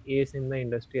you can ace in the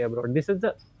industry abroad. This is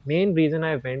the main reason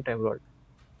I went abroad.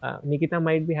 Nikita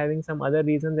might be having some other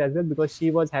reasons as well, because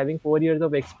she was having 4 years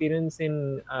of experience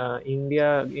in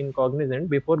India in Cognizant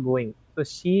before going. So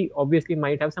she obviously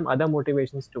might have some other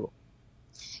motivations too.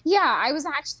 Yeah, I was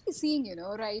actually seeing,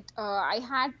 right? I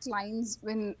had clients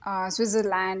in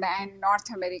Switzerland and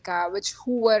North America,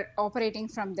 who were operating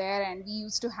from there, and we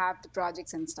used to have the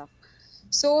projects and stuff.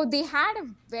 So they had a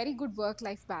very good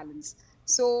work-life balance.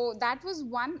 So that was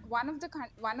one of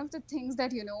the things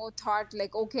that thought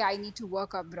like, okay, I need to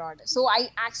work abroad. So I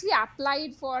actually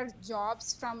applied for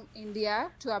jobs from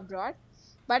India to abroad,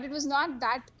 but it was not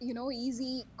that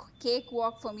easy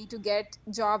cakewalk for me to get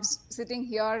jobs sitting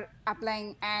here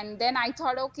applying. And then I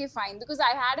thought, okay, fine, because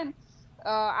I had an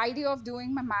idea of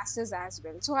doing my master's as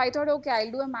well. So I thought, okay,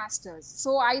 I'll do a master's.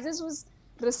 So I just was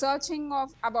researching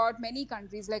about many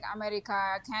countries like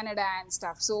America, Canada and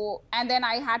stuff. So, and then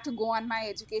I had to go on my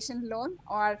education loan,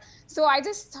 so I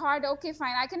just thought, okay,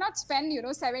 fine, I cannot spend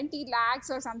 70 lakhs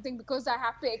or something because I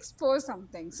have to expose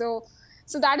something. So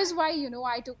that is why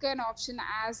I took an option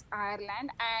as Ireland.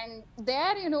 And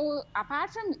there, apart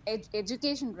from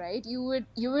education, right, you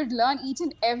would learn each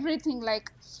and everything.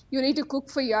 Like, you need to cook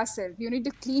for yourself, you need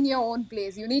to clean your own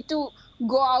place, you need to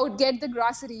go out, get the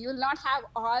grocery. You'll not have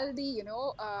all the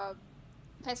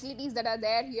facilities that are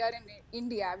there here in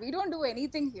India. We don't do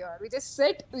anything here. We just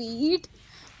sit, we eat,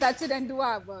 that's it, and do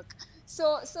our work.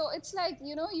 So it's like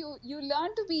you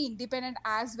learn to be independent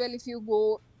as well if you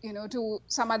go to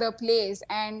some other place.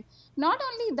 And not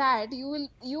only that,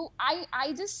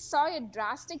 I just saw a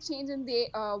drastic change in the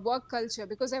work culture,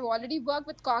 because I've already worked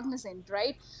with Cognizant,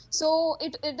 right? So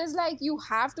it is like you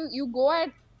go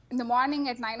in the morning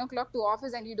at 9 o'clock to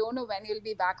office and you don't know when you'll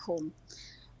be back home.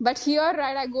 But here,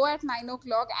 right, I go at 9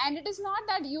 o'clock, and it is not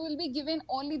that you will be given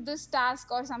only this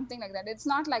task or something like that. It's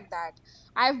not like that.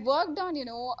 I've worked on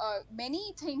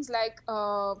many things like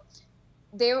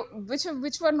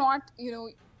which were not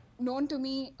known to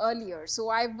me earlier. So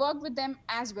I've worked with them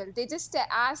as well. They just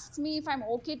ask me if I'm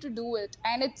okay to do it,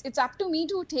 and it's up to me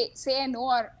to say no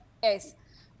or yes.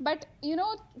 But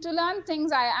to learn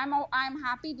things, I'm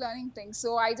happy learning things.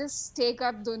 So I just take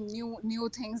up the new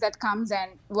things that comes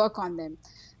and work on them.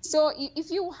 So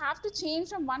if you have to change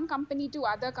from one company to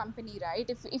other company, right?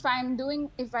 If I'm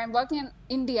working in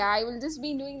India, I will just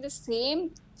be doing the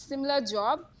similar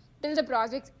job till the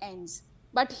project ends.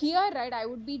 But here, right, I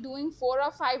would be doing 4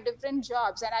 or 5 different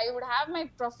jobs, and I would have my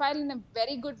profile in a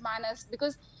very good manner,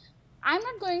 because I'm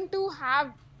not going to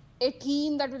have a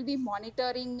team that will be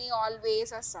monitoring me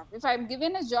always or stuff. If I'm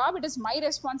given a job, it is my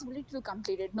responsibility to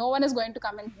complete it. No one is going to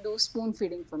come and do spoon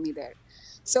feeding for me there.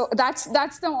 So that's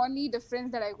the only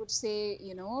difference that I could say,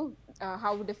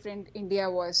 how different India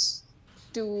was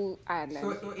to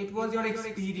Ireland. So it was your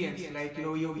experience, like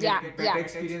you get better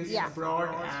experience abroad.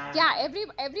 And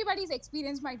everybody's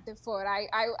experience might differ.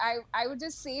 I would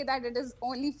just say that it is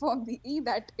only for me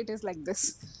that it is like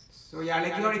this. So yeah,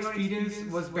 like your experience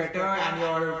was better, and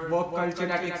your work culture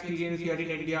that you experienced here in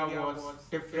India was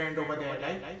different over there,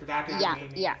 right? So that is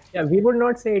yeah. We would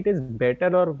not say it is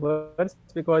better or worse,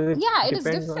 because it is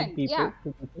depends different. on people.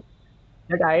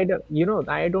 But I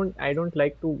don't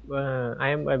like to. I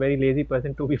am a very lazy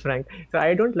person, to be frank. So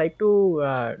I don't like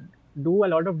to do a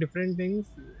lot of different things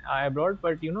abroad,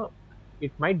 but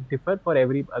it might differ for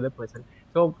every other person.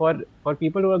 So for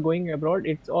people who are going abroad,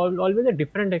 it's always a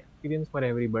different experience for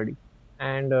everybody.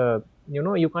 And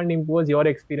you can't impose your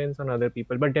experience on other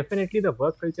people, but definitely the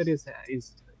work culture is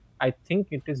I think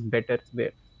it is better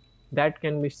there. That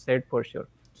can be said for sure.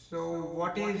 So,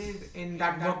 what is in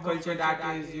that work culture that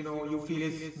is, you feel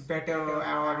is better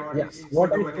or Yeah, it's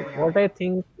good over there? Yeah.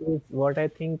 what I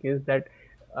think is that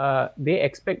they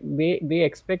expect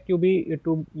you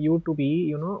to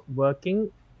be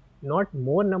working not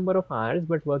more number of hours,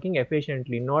 but working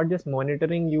efficiently, not just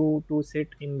monitoring you to sit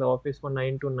in the office for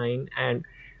 9 to 9 and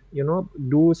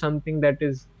do something that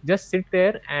is just sit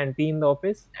there and be in the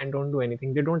office and don't do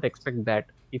anything. They don't expect that.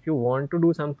 If you want to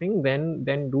do something, then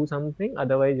do something.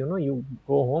 Otherwise, you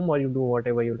go home or you do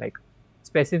whatever you like.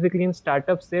 Specifically in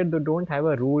startups there, they don't have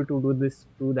a rule to do this,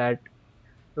 do that.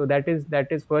 So that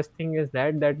is first thing, is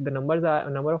that the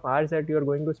number of hours that you're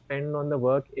going to spend on the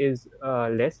work is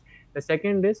less. The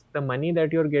second is the money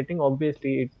that you're getting.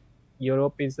 Obviously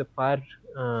Europe is a far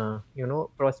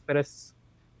prosperous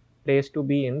place to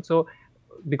be in. So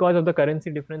because of the currency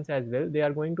difference as well, they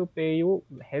are going to pay you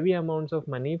heavy amounts of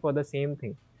money for the same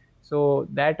thing. So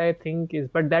that I think is,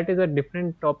 but that is a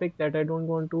different topic that I don't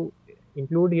want to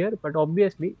include here. But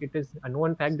obviously it is a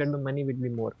known fact that the money will be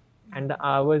more and the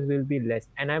hours will be less.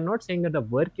 And I'm not saying that the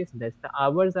work is less, the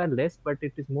hours are less, but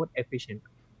it is more efficient.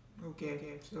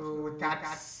 Okay, so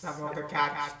that's some of the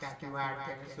catch that you had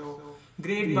there. So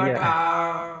great, but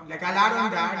Yeah. like I'll add on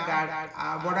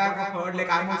that what I've heard,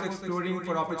 like I'm also exploring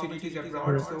for opportunities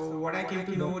abroad. Mm. So what I came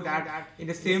to Mm. know that in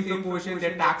the same proportion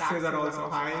their taxes are also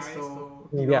high. So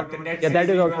Yeah, the net yeah, that is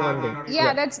savings you also have one will thing. not be Yeah,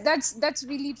 Yeah. there. that's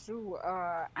really true,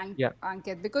 Yeah.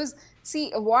 Ankit. Because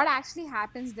see, what actually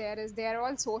happens there is they are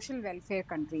all social welfare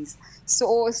countries.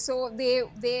 So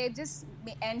they just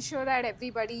ensure that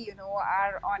everybody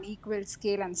are on equal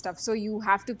scale and stuff. So you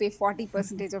have to pay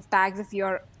 40% of tax if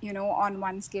you're on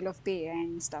one scale of pay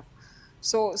and stuff.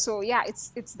 So yeah,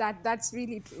 it's that's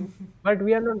really true. But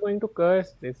we are not going to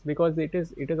curse this because it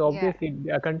is Yeah, obviously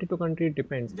country to country, it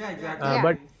depends. Yeah, exactly, uh, yeah,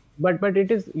 but exactly. but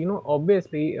it is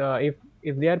obviously,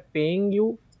 if they are paying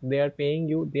you, they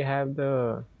have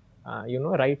the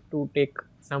right to take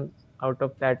some out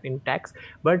of that in tax.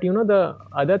 But the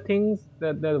other things,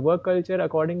 the work culture,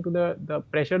 according to the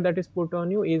pressure that is put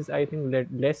on you, is I think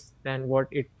less than what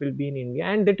it will be in India.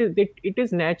 And it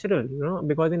is natural,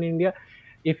 because in India,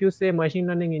 if you say machine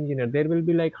learning engineer, there will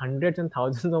be like hundreds and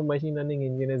thousands of machine learning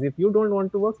engineers. If you don't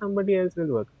want to work, somebody else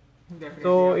will work. Definitely,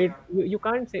 So yeah. you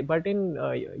can't say. But in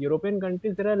European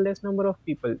countries, there are less number of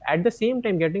people. At the same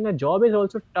time, getting a job is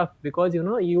also tough, because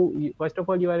you first of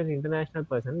all, you are an international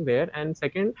person there, and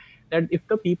second, that if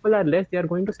the people are less, they are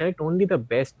going to select only the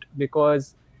best,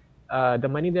 because the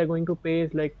money they are going to pay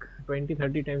is like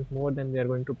 20-30 times more than they are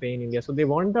going to pay in India. So they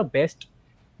want the best.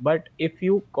 But if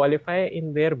you qualify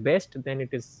in their best, then it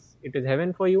is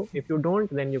heaven for you. If you don't,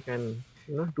 then you can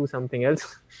do something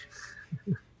else.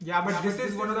 Yeah, but this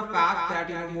is one of the facts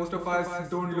that most of us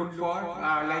don't look for.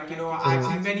 Like I've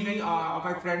Mm. seen many of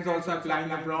my friends also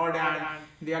applying abroad, and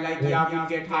they are like, Mm. yeah, we'll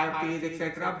get higher pays,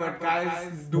 etc. But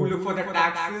guys, do Mm. look for the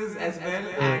taxes as well,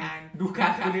 Mm. and do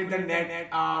calculate the net, net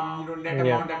Yeah.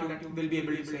 amount that you will be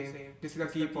able to save. This is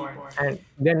a key point. And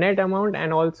the net amount,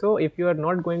 and also if you are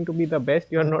not going to be the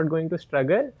best, you are not going to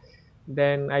struggle,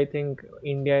 then I think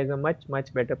India is a much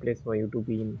much better place for you to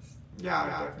be in. Yeah,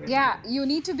 definitely. yeah, you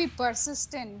need to be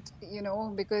persistent,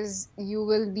 because you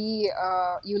will be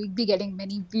getting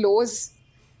many blows.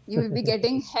 You will be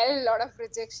getting hell lot of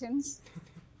rejections.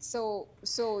 So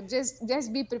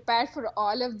just be prepared for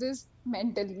all of this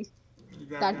mentally.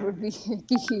 That Exactly. would be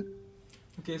key.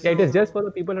 Okay, Yeah, it is so just for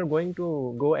the people who are going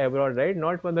to go abroad, right?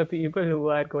 Not for the people who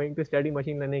are going to study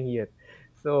machine learning here.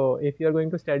 So if you are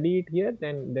going to study it here,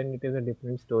 then it is a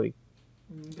different story.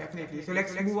 definitely. So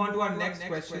let's move on to our next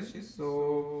question.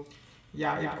 So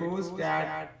yeah, it goes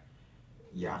that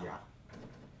yeah.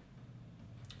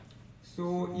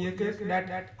 So, Yakir,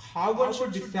 that how one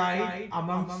should decide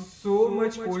among so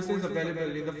much courses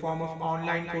available in the form of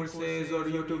online courses or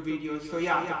YouTube videos. So,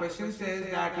 yeah, the question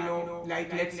says that,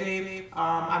 like, let's say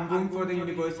I'm going for the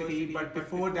university, but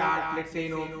before that, let's say,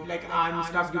 like I'm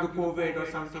stuck due to COVID or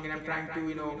something and I'm trying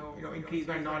to, increase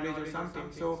my knowledge or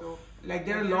something. So, like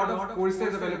there are a lot of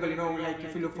courses available, like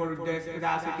if you look for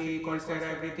Udacity,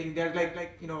 Coursera, everything, there's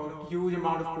like huge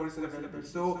amount of courses available.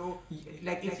 So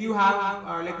like if you have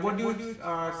like what do you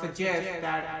suggest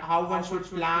that how one should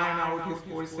plan out his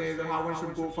courses, or how one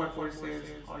should go for courses,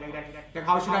 or like that, like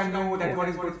how should I know that what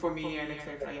is good for me, and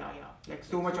etc. Yeah, like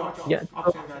so much Yeah.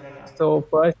 options are there. Yeah. So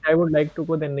first, I would like to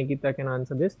go. Then Nikita can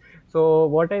answer this. So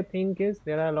what I think is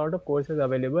there are a lot of courses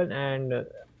available, and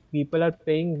people are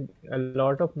paying a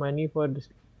lot of money for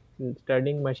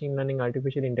studying machine learning,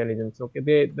 artificial intelligence.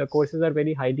 Okay, the courses are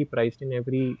very highly priced in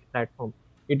every platform.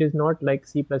 It is not like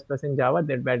C++ and Java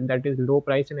that is low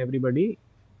price and everybody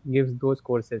gives those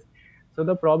courses. So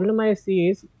the problem I see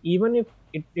is, even if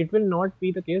it will not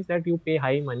be the case that you pay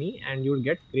high money and you'll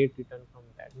get great return from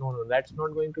that. No, that's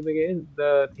not going to be the case.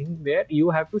 The thing where you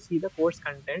have to see the course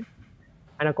content,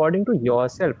 and according to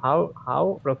yourself,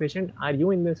 how proficient are you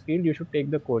in this field, you should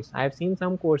take the course. I have seen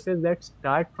some courses that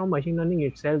start from machine learning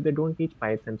itself. They don't teach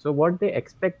Python. So what they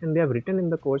expect, and they have written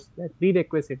in the course that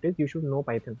prerequisite is you should know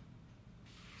Python.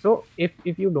 So if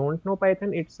you don't know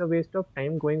Python, it's a waste of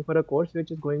time going for a course which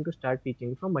is going to start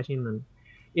teaching from machine learning.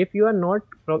 If you are not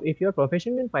if you are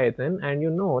proficient in Python, and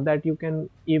you know that you can,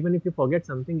 even if you forget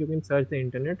something, you can search the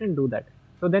internet and do that,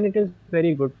 so then it is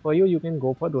very good for you. You can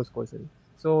go for those courses.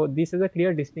 So this is a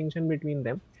clear distinction between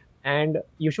them, and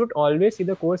you should always see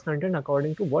the course content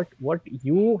according to what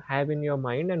you have in your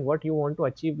mind and what you want to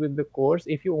achieve with the course.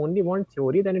 If you only want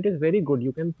theory, then it is very good.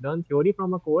 You can learn theory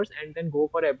from a course and then go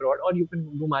for abroad, or you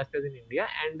can do masters in India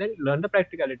and then learn the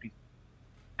practicalities.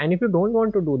 And if you don't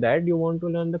want to do that, you want to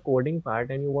learn the coding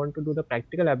part and you want to do the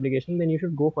practical application, then you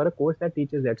should go for a course that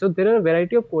teaches that. So there are a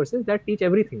variety of courses that teach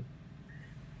everything.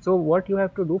 So what you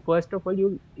have to do, first of all,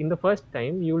 in the first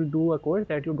time, you will do a course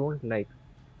that you don't like.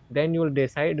 Then you will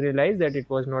realize that it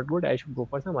was not good, I should go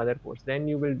for some other course. Then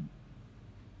you will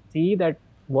see that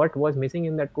what was missing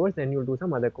in that course, then you'll do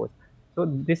some other course. So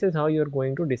this is how you're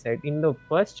going to decide. In the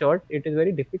first shot, it is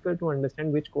very difficult to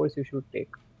understand which course you should take.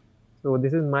 So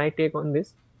this is my take on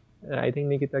this. I think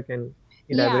Nikita can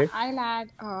elaborate. Yeah, I'll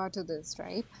add to this,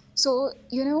 right? So,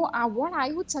 what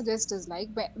I would suggest is like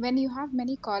when you have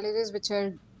many colleges which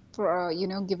are,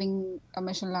 giving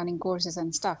machine learning courses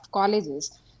and stuff,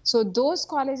 colleges. So those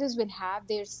colleges will have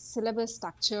their syllabus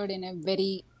structured in a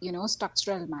very,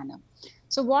 structural manner.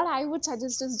 So what I would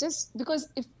suggest is, just because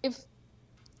if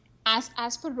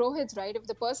as per Rohit, right, if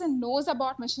the person knows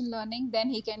about machine learning,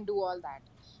 then he can do all that.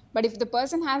 But if the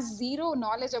person has zero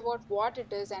knowledge about what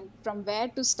it is and from where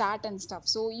to start and stuff,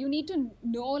 so you need to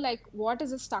know like what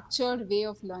is a structured way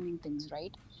of learning things,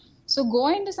 right? So go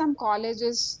into some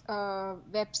college's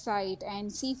website and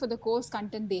see for the course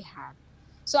content they have.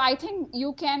 So I think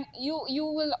you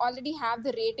will already have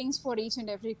the ratings for each and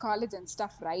every college and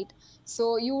stuff, right?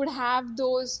 So you would have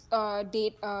those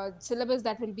syllabus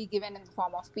that will be given in the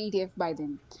form of PDF by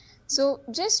them. So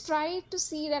just try to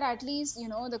see that at least,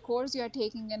 the course you are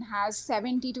taking in has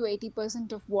 70 to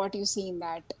 80% of what you see in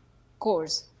that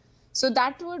course. So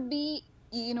that would be,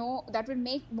 that would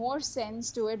make more sense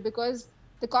to it, because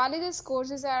the colleges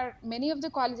courses many of the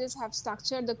colleges have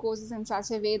structured the courses in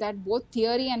such a way that both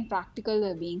theory and practical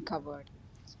are being covered.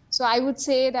 So I would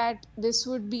say that this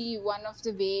would be one of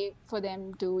the way for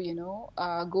them to,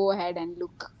 go ahead and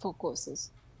look for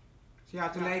courses. Yeah,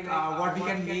 so like what we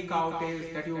can make out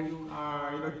is that you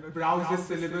browse the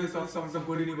syllabus of some of the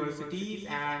good universities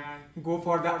and go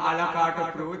for the a la carte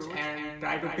approach and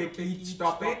try to pick each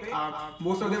topic.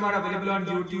 Most of them are available on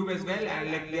YouTube as well,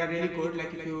 and like they are really good.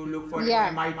 Like if you look for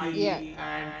MIT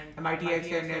and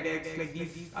MITx and edX, like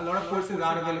these, a lot of courses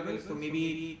are available. So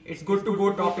maybe it's good to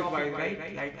go topic wise,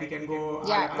 right? Like we can go.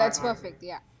 Yeah, that's perfect.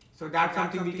 Yeah. So that's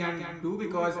something we can do,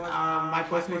 because my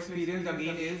personal experience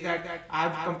again is that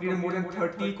I've completed more than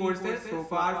 30 courses so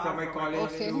far from my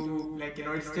college to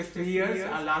it's just 3 years.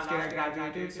 Last year I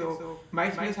graduated, so my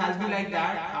experience has been like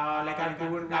that. Like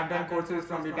I've done courses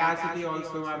from Udacity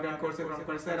also, I've done courses from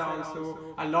Coursera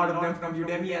also, a lot of them from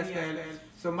Udemy as well.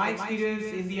 So my experience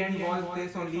in the end was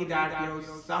this only, that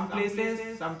some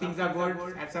places some things are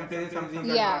good, at some places some things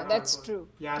are not. That's true.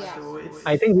 Yeah, so it's.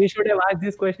 I think we should have asked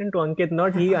this question to Ankit,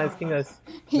 not he asking us.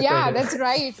 Yeah, that's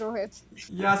right, Rohit.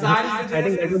 Yeah, so I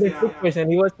think that was a good question.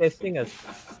 He was testing us.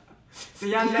 So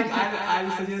yeah, like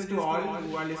I'll suggest to all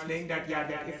who are listening that yeah,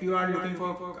 that if you are looking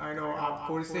for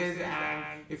courses,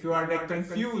 and if you are like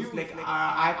confused, like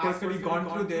I've personally gone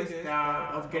through this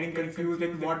of getting confused,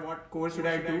 like what course should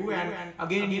I do, and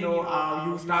again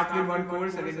you start with one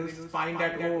course and then you find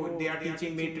that they are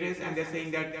teaching matrix and they're saying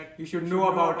that you should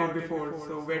know about it before,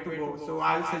 so where to go. So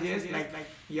I'll suggest like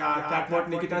yeah, that what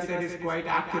Nikita said is quite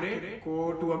accurate.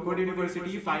 Go to a good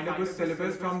university, find a good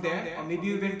syllabus from there, or maybe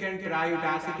you even can try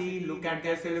Udacity, look at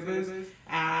their syllabus,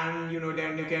 and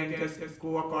then you can just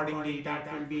go accordingly.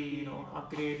 That will be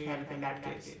a great help in that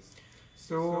case.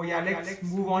 So yeah, let's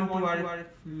move on to our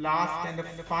last and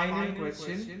the final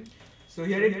question. So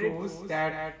here it goes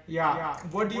that yeah,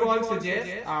 what do you all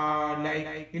suggest?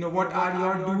 What are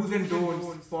your do's and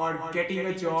don'ts for getting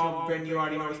a job when you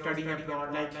are studying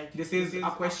abroad? Like this is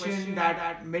a question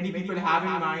that many people have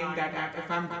in mind, that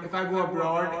if I go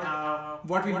abroad,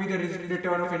 what will be the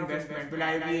return of investment? Will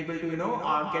I be able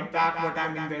to get back what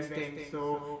I'm investing?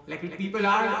 So like people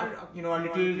are a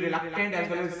little reluctant as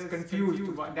well as confused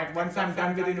that once I'm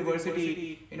done with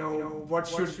university, what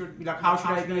should like how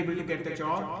should I be able to get the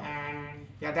job? And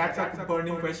yeah, that's a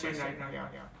burning question right now.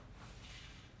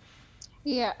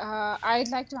 Yeah, I'd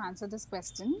like to answer this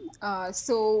question.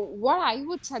 So what I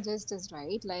would suggest is,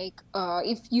 right, like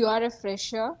if you are a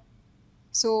fresher,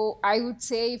 so I would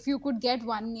say if you could get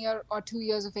 1 year or 2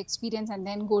 years of experience and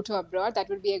then go to abroad, that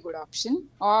would be a good option.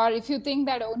 Or if you think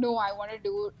that, oh no, I want to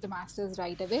do the masters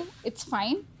right away, it's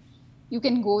fine. You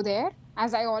can go there.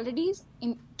 As I already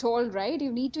told, right,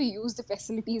 you need to use the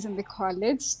facilities in the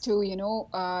college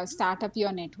to, start up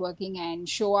your networking and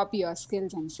show up your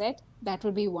skills and set. That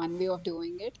would be one way of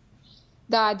doing it.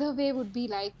 The other way would be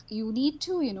like you need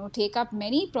to, take up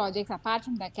many projects apart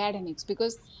from the academics,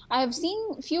 because I have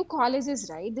seen few colleges,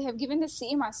 right, they have given the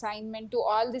same assignment to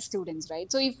all the students,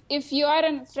 right? So if you are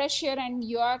a fresher and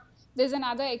there's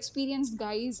another experienced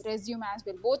guy's resume as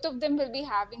well, both of them will be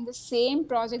having the same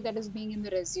project that is being in the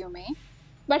resume,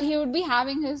 but he would be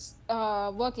having his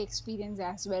work experience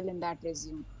as well in that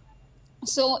resume.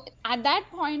 So at that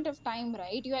point of time,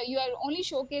 right, you are only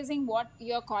showcasing what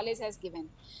your college has given,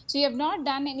 so you have not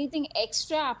done anything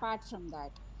extra apart from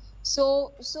that.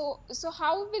 So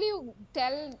how will you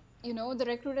tell the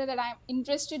recruiter that I'm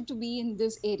interested to be in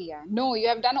this area? No, you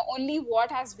have done only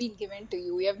what has been given to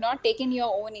you. You have not taken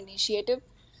your own initiative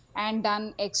and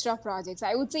done extra projects.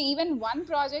 I would say even one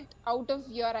project out of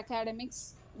your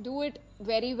academics, do it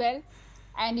very well,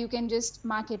 and you can just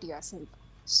market yourself.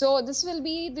 So this will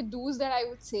be the do's that I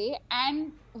would say.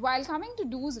 And while coming to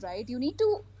do's, right, you need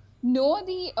to know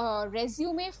the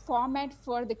resume format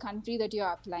for the country that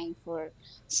you're applying for.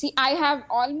 See, I have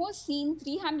almost seen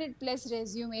 300 plus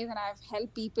resumes, and I've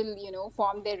helped people,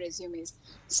 form their resumes.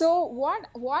 So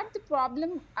what is the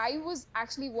problem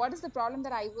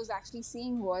that I was actually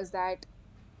seeing was that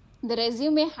the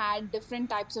resume had different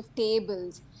types of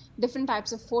tables, different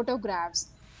types of photographs,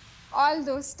 all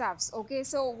those stuffs. Okay,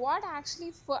 so what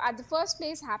actually at the first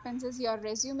place happens is your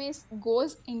resume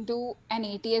goes into an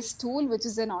ATS tool, which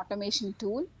is an automation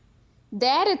tool.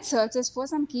 There it searches for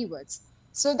some keywords.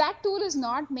 So that tool is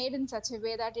not made in such a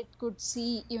way that it could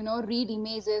see, read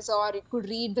images, or it could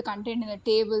read the content in the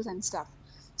tables and stuff.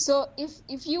 So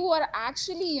if you are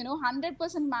actually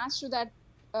 100% matched to that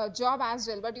job as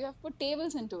well, but you have put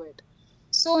tables into it,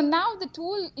 so now the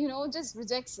tool, just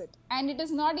rejects it, and it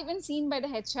is not even seen by the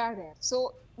HR there.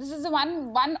 So this is the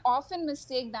one often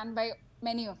mistake done by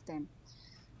many of them.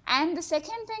 And the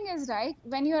second thing is, right,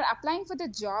 when you're applying for the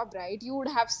job, right, you would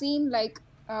have seen like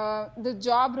the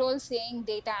job role saying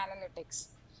data analytics.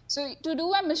 So to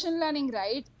do a machine learning,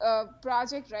 right,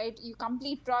 project, right, you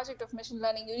complete project of machine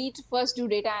learning, you need to first do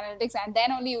data analytics, and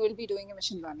then only you will be doing a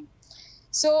machine learning.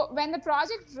 So when the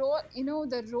project role,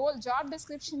 the role job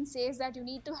description says that you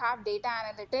need to have data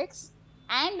analytics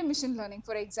and machine learning,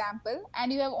 for example,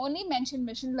 and you have only mentioned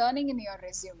machine learning in your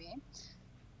resume,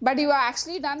 but you have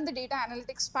actually done the data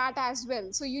analytics part as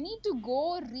well. So you need to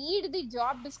go read the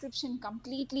job description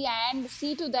completely and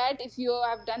see to that if you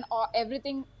have done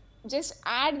everything, just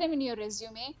add them in your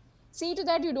resume. See to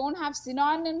that you don't have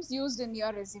synonyms used in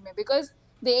your resume, because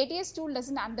the ATS tool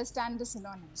doesn't understand the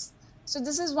synonyms. So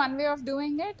this is one way of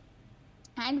doing it.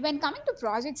 And when coming to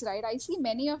projects, right, I see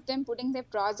many of them putting their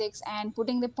projects and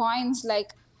putting the points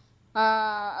like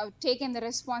taken the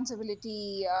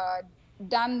responsibility,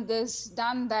 done this,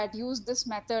 done that, used this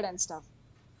method and stuff.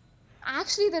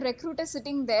 Actually, the recruiter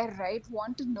sitting there, right,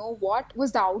 want to know what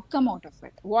was the outcome out of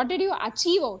it. What did you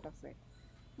achieve out of it?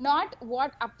 Not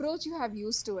what approach you have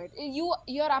used to it.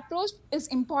 Your approach is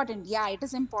important. Yeah, it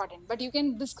is important, but you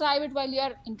can describe it while you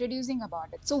are introducing about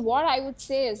it. So what I would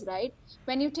say is, right,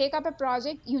 when you take up a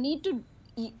project, you need to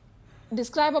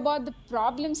describe about the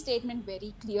problem statement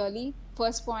very clearly,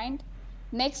 first point.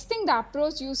 Next thing, the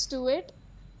approach used to it.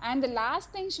 And the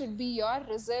last thing should be your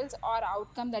results or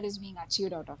outcome that is being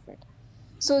achieved out of it.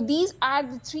 So these are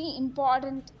the three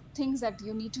important things that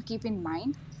you need to keep in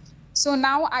mind. So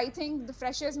now I think the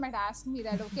freshers might ask me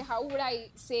that, okay, how would I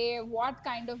say what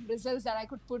kind of results that I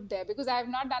could put there? Because I have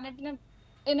not done it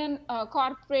in a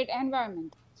corporate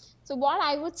environment. So what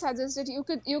I would suggest that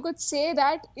you could say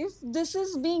that if this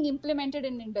is being implemented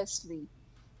in industry,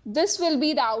 this will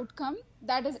be the outcome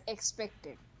that is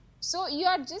expected. So you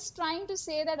are just trying to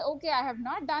say that, okay, I have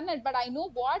not done it, but I know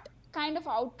what kind of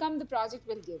outcome the project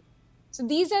will give. So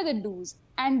these are the do's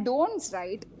and don'ts,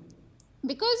 right?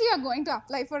 Because you are going to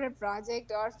apply for a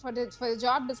project or for the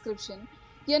job description,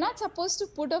 you're not supposed to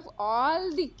put up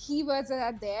all the keywords that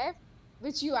are there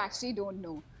which you actually don't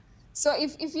know. So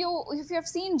if you have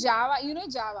seen Java, you know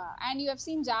Java, and you have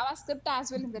seen JavaScript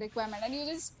as well in the requirement, and you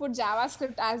just put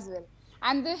JavaScript as well,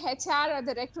 and the HR or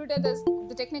the recruiter,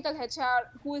 the technical HR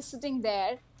who is sitting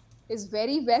there is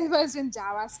very well versed in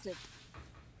JavaScript.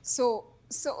 So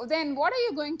then what are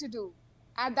you going to do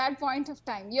at that point of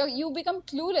time? You become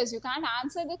clueless. You can't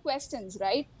answer the questions,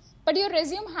 right? But your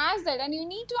resume has that, and you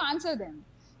need to answer them.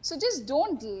 So just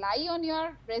don't lie on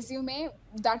your resume.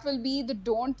 That will be the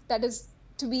don't that is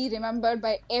to be remembered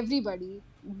by everybody.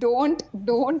 Don't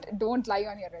lie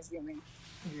on your resume.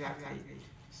 Exactly.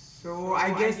 So I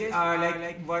guess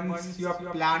like once you are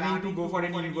planning to go for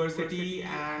any university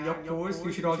and your course,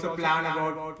 you should also plan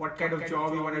about what kind of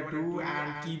job you want to do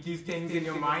and keep these things in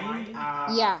your mind.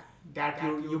 Yeah. That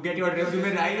you get your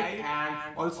resume right,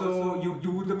 and also you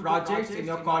do the projects in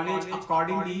your college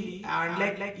accordingly, and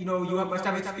like you must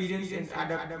have experience in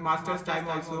at the master's time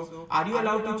also. Are you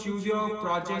allowed to choose your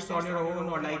projects on your own,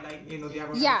 or like they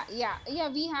have Yeah,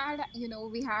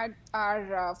 we had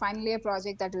our final year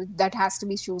project that has to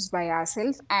be chosen by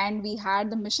ourselves, and we had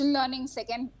the machine learning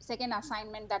second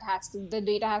assignment the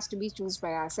data has to be chosen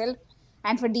by ourselves,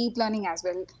 and for deep learning as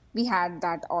well we had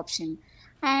that option.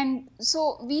 And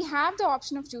so we have the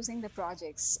option of choosing the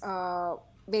projects.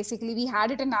 Basically, we had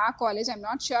it in our college. I'm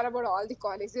not sure about all the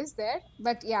colleges there,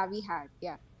 but yeah, we had.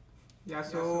 Yeah. Yeah,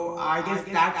 so I guess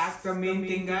that's the main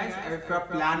thing, guys. If you're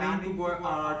planning to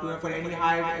go for any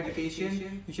higher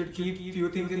education, you should keep few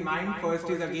things in mind. First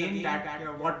is again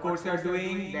that what course you're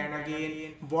doing, then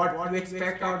again what you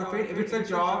expect out of it. If it's a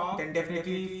job, then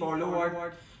definitely follow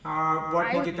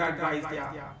what Nikita advised.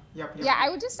 Yeah, I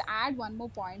would just add one more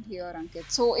point here, Ankit.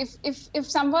 So if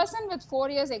some person with 4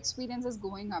 years experience is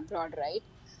going abroad, right,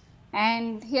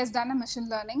 and he has done a machine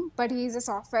learning, but he is a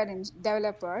software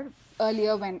developer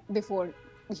earlier before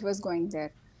he was going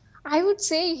there, I would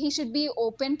say he should be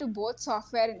open to both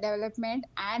software development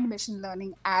and machine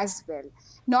learning as well,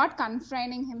 not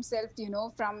confining himself,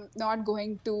 from not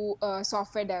going to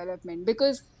software development.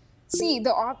 Because see,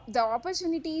 the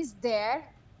opportunities there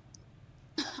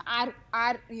are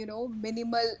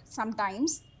minimal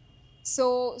sometimes.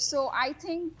 So I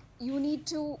think you need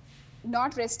to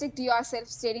not restrict yourself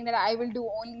stating that I will do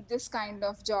only this kind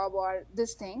of job or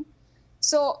this thing.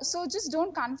 So just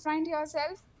don't confront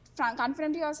yourself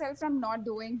from not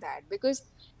doing that, because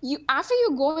after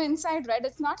you go inside, right,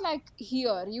 it's not like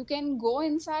here you can go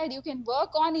inside, you can work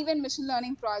on even machine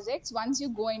learning projects once you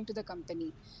go into the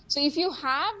company. So if you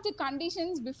have the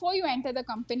conditions before you enter the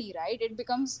company, right, it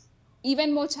becomes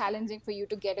even more challenging for you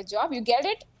to get a job. You get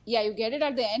it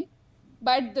at the end,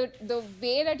 but the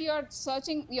way that you're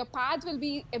searching, your path will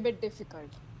be a bit difficult.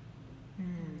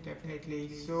 Definitely.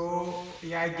 So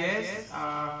yeah, I guess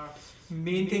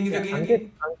main thing is again. Ankit,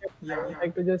 I would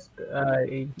like to just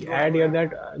add here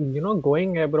that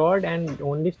going abroad and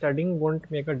only studying won't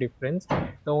make a difference.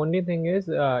 The only thing is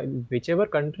whichever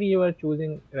country you are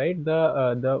choosing, right,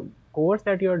 the course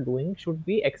that you are doing should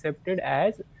be accepted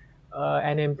as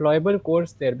an employable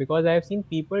course there, because I have seen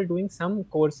people doing some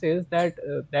courses that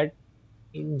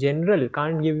in general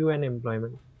can't give you an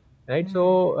employment, right?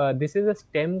 So this is a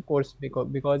STEM course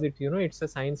because it it's a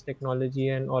science, technology,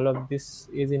 and all of this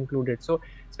is included. So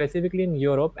specifically in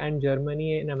Europe and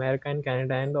Germany, in America and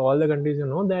Canada and all the countries,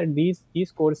 that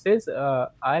these courses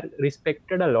are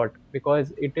respected a lot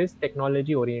because it is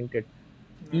technology oriented.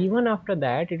 Even after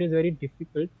that, it is very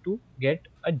difficult to get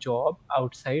a job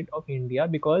outside of India,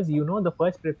 because the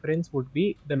first preference would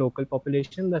be the local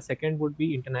population, the second would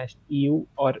be international EU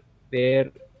or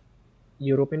their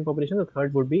European population, the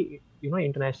third would be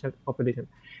international population.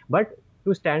 But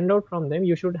to stand out from them,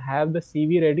 you should have the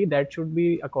CV ready. That should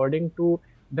be according to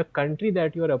the country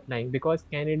that you are applying, because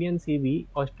Canadian CV,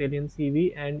 Australian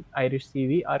CV, and Irish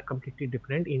CV are completely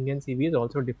different. Indian CV is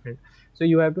also different. So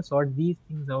you have to sort these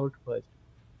things out first.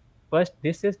 first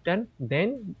this is done,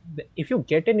 then if you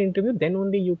get an interview, then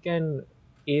only you can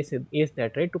ace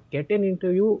that, right? To get an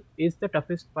interview is the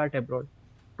toughest part abroad.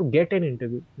 To get an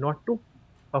interview, not to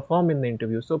perform in the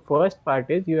interview. So first part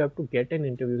is you have to get an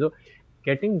interview. So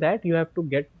getting that, you have to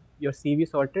get your CV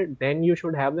sorted. Then you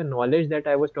should have the knowledge that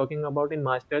I was talking about in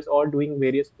masters or doing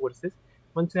various courses.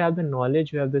 Once you have the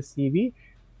knowledge, you have the CV.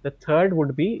 The third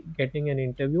would be getting an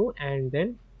interview and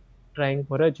then trying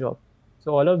for a job.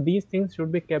 So all of these things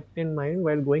should be kept in mind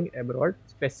while going abroad,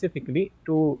 specifically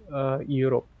to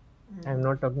Europe. I'm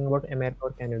not talking about America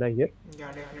or Canada here.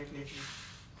 Yeah, definitely. Yeah.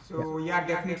 So yeah,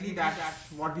 definitely that's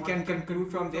what we can conclude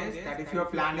from this. That if you're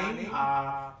planning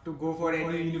to go for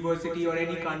any university or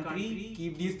any country,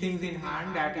 keep these things in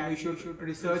hand. That you should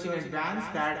research in advance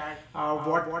that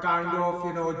what kind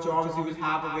of jobs you will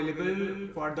have available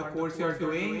for the course you're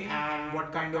doing, and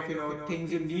what kind of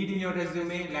things you need in your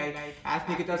resume. Like as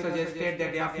Nikita suggested,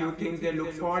 that there are few things they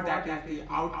look for. That is the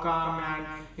outcome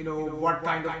and what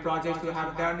kind of projects you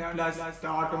have done, plus the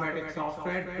automatic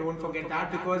software. Don't forget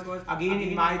that, because again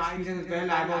in my experience as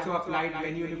well, I've also applied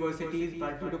many universities,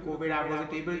 but due to COVID I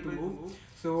wasn't able to move.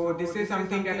 So this is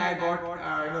something that I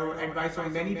got advice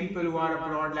from many people who are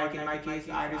abroad. Like in my case,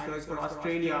 I researched for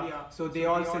Australia, so they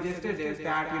all suggested this,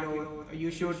 that you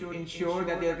should ensure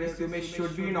that your resume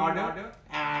should be in order,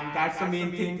 and that's the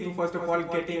main thing to first of all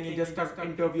getting in just an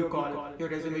interview call. Your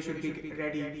resume should be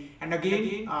ready. And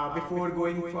again, before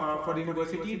going for the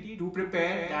university, do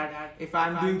prepare that if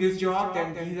I'm doing this job,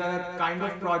 then these are the kind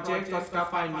of projects or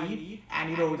stuff I need,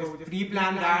 and just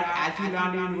pre-plan that. As you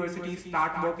land in university,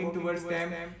 start working towards them,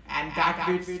 and that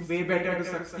it's way better to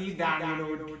succeed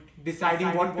than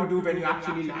deciding what to do when you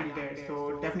actually land there.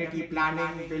 So definitely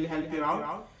planning will help you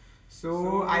out.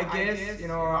 So I guess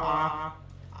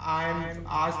I'm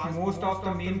asked most of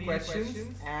the main questions,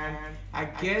 and I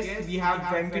guess we have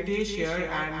Venkatesh here,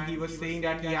 and he was saying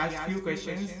that he has few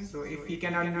questions. So if he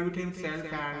can unmute himself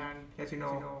and just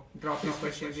drop his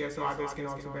questions here, so others can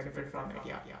also benefit from it.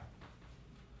 Yeah.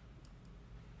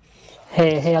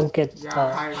 Hey, Ankit,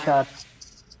 Yeah. Hi. Shar.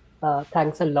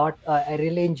 Thanks a lot. I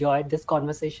really enjoyed this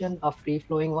conversation, a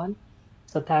free-flowing one.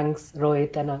 So thanks,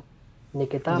 Rohit and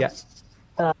Nikita. Yeah.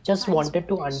 Just Thanks, wanted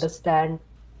to Venkatesh. understand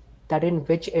that in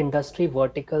which industry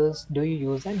verticals do you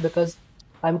use it? Because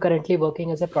I'm currently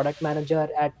working as a product manager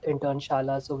at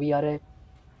Internshala. So we are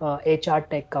a HR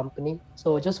tech company.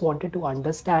 So just wanted to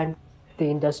understand the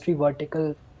industry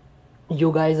vertical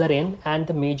you guys are in and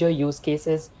the major use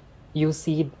cases you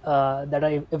see that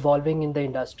are evolving in the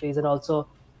industries, and also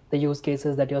the use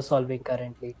cases that you're solving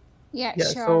currently. Yeah, Yeah,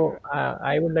 sure. so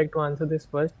I would like to answer this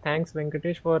first. Thanks,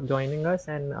 Venkatesh, for joining us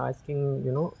and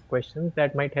asking, questions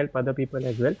that might help other people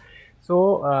as well.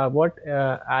 So, what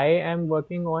I am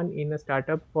working on in a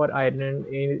startup for Ireland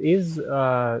is,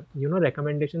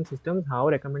 recommendation systems, how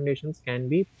recommendations can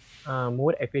be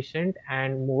more efficient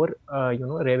and more,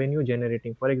 revenue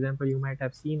generating. For example, you might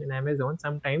have seen in Amazon,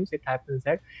 sometimes it happens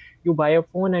that you buy a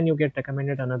phone and you get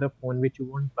recommended another phone which you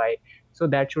won't buy. So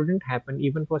that shouldn't happen.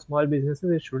 Even for small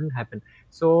businesses, it shouldn't happen.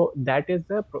 So that is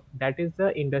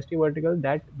the industry vertical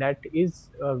that is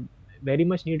very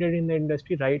much needed in the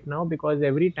industry right now, because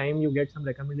every time you get some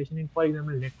recommendation in, for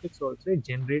example, Netflix also, it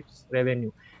generates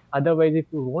revenue. Otherwise, if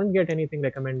you won't get anything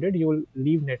recommended, you will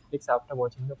leave Netflix after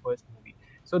watching the first movie.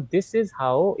 So this is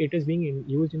how it is being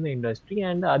used in the industry.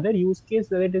 And the other use case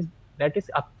that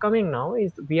is upcoming now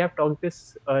is, we have talked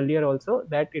this earlier also,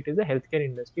 that it is a healthcare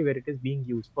industry where it is being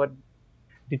used for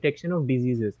detection of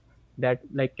diseases, that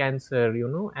like cancer,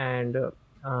 and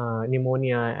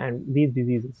pneumonia and these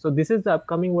diseases. So this is the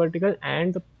upcoming vertical,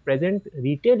 and the present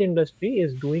retail industry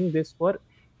is doing this for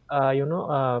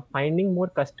finding more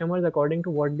customers according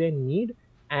to what they need,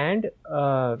 and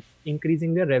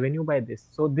increasing their revenue by this.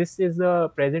 So this is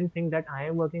a present thing that I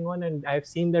am working on, and I've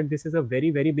seen that this is a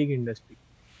very, very big industry.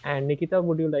 And Nikita,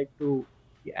 would you like to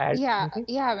add something?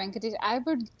 Yeah, Venkatesh. I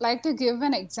would like to give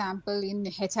an example in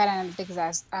HR analytics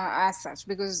as such,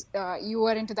 because you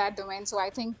are into that domain. So I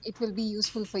think it will be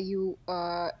useful for you,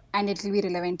 and it will be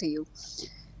relevant to you.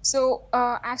 So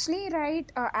actually,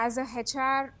 right, as a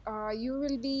HR, you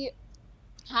will be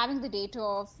having the data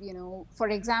of, for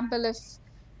example, if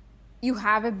you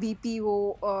have a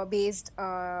BPO based,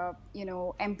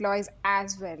 employees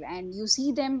as well, and you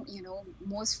see them,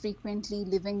 most frequently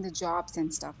living the jobs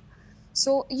and stuff.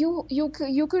 So you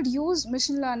could use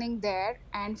machine learning there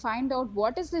and find out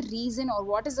what is the reason or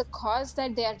what is the cause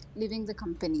that they are leaving the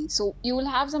company. So you will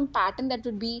have some pattern that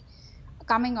would be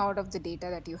coming out of the data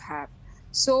that you have.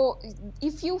 So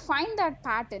if you find that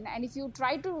pattern and if you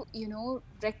try to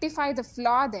rectify the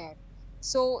flaw there,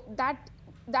 so that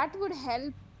would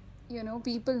help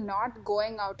people not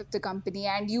going out of the company,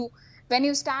 and when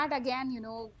you start again,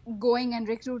 going and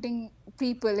recruiting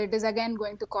people, it is again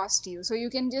going to cost you. So you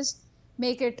can just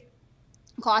make it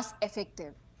cost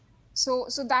effective. So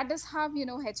that is how,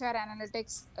 HR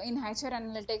analytics,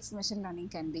 machine learning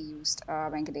can be used,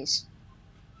 Venkatesh.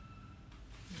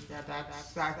 Yeah,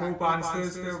 I hope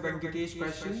answers the Venkatesh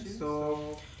question.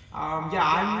 So, yeah,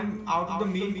 I'm out of the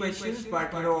main questions,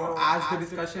 but as the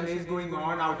discussion is going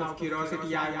on, out of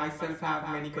curiosity, I myself have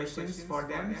many questions for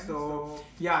them. So,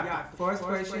 yeah, the first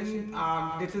question,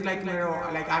 this is like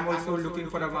like I'm also looking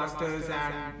for a master's,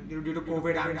 and due to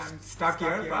COVID, I'm stuck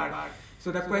here, but.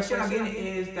 So the question again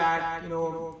is that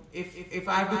if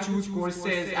I have to choose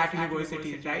courses at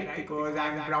universities, right? Because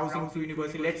I'm browsing through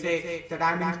university. Let's say that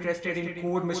I'm interested in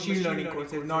core machine learning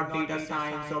courses, not data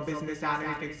science or business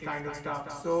analytics kind of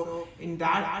stuff. So in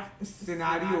that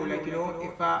scenario, like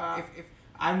if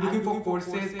I'm looking for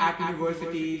courses at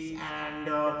universities, and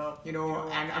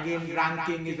and again,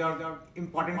 ranking is a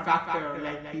important factor.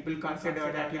 Like people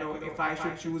consider that if I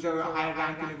should choose a higher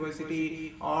rank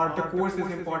university, or the course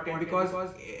is important, because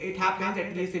it happens,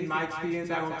 at least in my experience,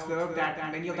 I've observed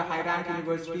that many of the high rank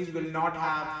universities will not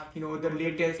have the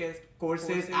latest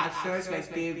courses as such.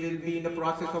 Like they will be in the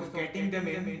process of getting them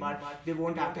in, but they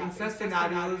won't have to. In such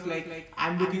scenarios, like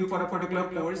I'm looking for a particular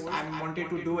course, I'm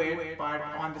wanted to do it, but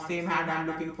on the same hand, I'm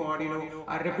looking for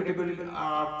a reputable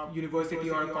university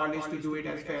or college to do it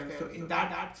as well. So in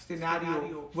that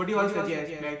scenario, what do you all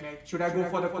suggest? Like should I go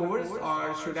for the course,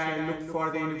 or should I look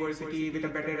for the university with a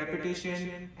better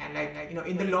reputation? And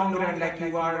in the long run, like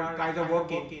you are guys are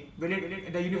working, will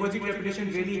it the university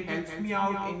reputation really helps me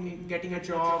out in getting a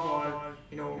job, or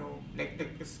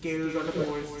like the skills or the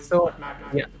course So, what matter?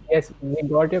 yeah, yes, we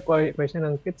got your question,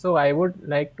 Ankit. So, I would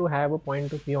like to have a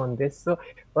point of view on this. So,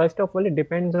 first of all, it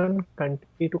depends on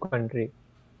country to country.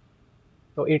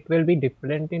 So, it will be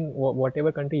different in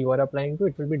whatever country you are applying to,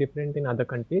 it will be different in other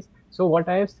countries. So, what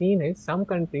I have seen is some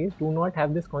countries do not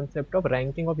have this concept of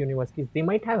ranking of universities. They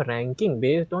might have ranking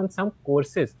based on some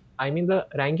courses. I mean, the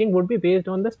ranking would be based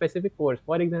on the specific course.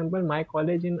 For example, my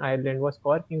college in Ireland was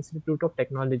Cork Institute of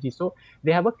Technology. So,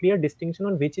 they have a clear distinction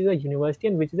on which is a university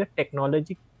and which is a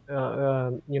technology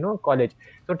college.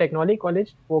 So technology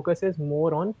college focuses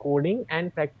more on coding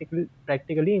and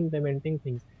practically implementing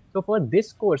things. So for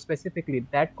this course specifically,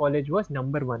 that college was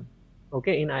number one,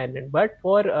 okay, in Ireland. But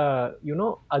for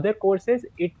other courses,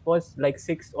 it was like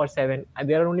 6 or 7.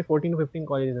 There are only 14 to 15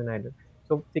 colleges in Ireland,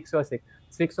 so 6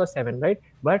 or 7, right?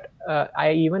 But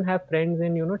I even have friends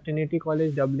in Trinity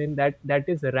College Dublin that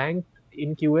is ranked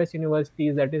in QS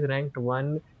universities, that is ranked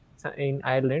one in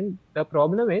Ireland. The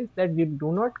problem is that we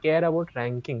do not care about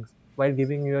rankings while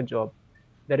giving you a job.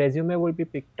 The resume will be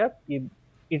picked up. If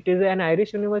it is an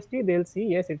Irish university, they'll see,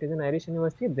 yes, it is an Irish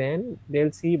university, then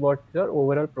they'll see what's your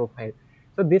overall profile.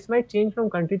 So this might change from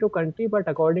country to country, but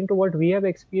according to what we have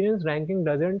experienced, ranking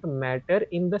doesn't matter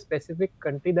in the specific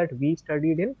country that we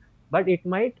studied in. But it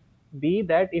might be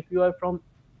that if you are from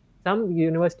some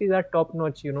universities are top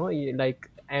notch, like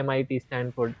MIT,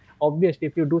 Stanford. Obviously,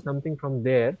 if you do something from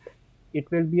there, it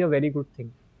will be a very good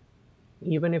thing,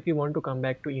 even if you want to come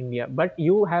back to India. But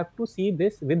you have to see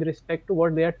this with respect to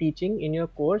what they are teaching in your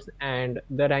course, and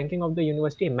the ranking of the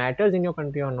university matters in your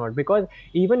country or not. Because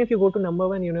even if you go to number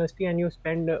one university and you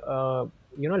spend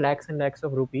lakhs and lakhs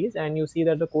of rupees, and you see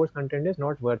that the course content is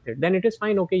not worth it, then it is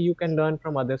fine. Okay, you can learn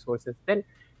from other sources. Then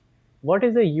what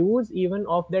is the use even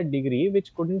of that degree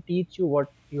which couldn't teach you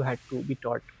what you had to be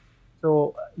taught?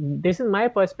 So this is my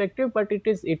perspective, but it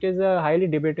is a highly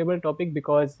debatable topic,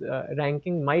 because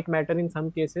ranking might matter in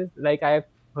some cases. Like I have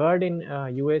heard in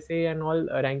USA and all,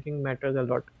 ranking matters a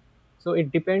lot. So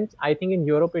it depends. I think in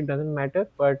Europe it doesn't matter,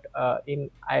 but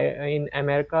in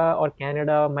America or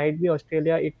Canada, might be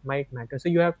Australia, it might matter. So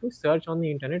you have to search on the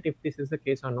internet if this is the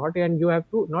case or not, and you have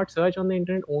to not search on the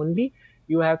internet only.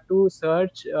 You have to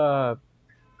search.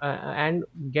 And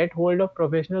get hold of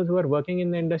professionals who are working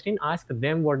in the industry and ask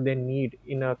them what they need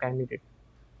in a candidate.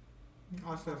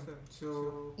 Awesome.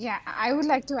 So Yeah, I would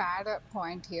like to add a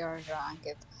point here,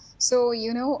 Ankit. So,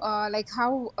 like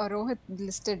how Rohit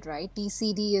listed, right?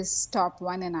 TCD is top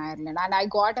one in Ireland, and I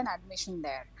got an admission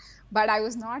there. But I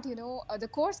was not, the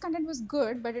course content was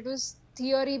good, but it was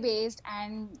theory based,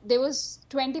 and there was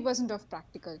 20% of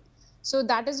practical. So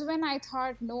that is when I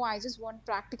thought, no, I just want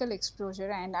practical exposure,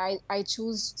 and I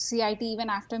choose CIT even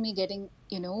after me getting,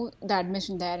 the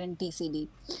admission there in TCD.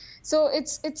 So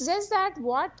it's just that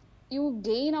what you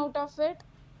gain out of it,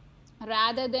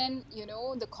 rather than,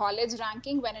 the college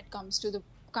ranking when it comes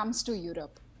to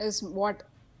Europe, is what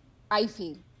I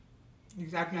feel.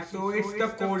 Exactly. So it's the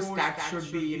course that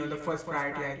should be, the first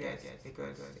priority, I guess,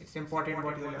 because it's important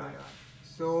what you learn.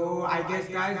 So I guess,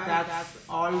 guys, that's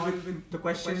all with the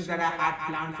questions that I had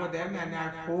planned for them, and I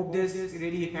hope this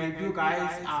really helped you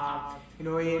guys,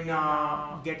 in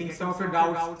getting some of your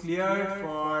doubts cleared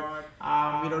for,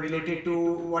 related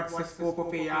to what's the scope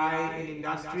of AI in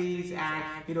industries, and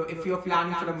if you're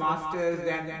planning for the masters,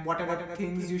 then what are the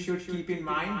things you should keep in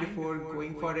mind before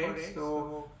going for it.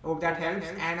 So hope that helps.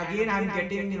 And again, I'm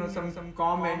getting some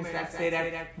comments that say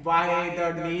that why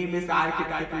the name is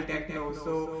archetypal techno.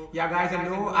 So yeah, guys, I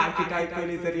know archetypal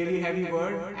is a really heavy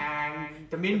word, and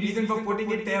the main reason for putting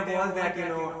it there was that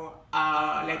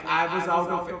like I was out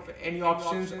of any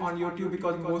options on YouTube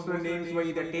because most of the names were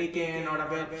either taken or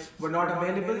were not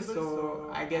available. So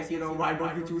I guess why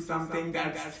don't we choose something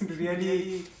that's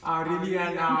really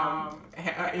an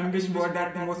English word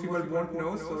that most people won't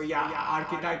know. So yeah,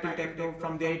 archetypal techno,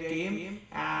 from there it came.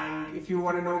 And if you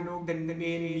want to know the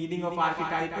main meaning of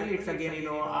archetypal, it's again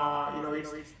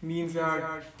it means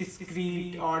a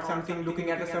discrete or something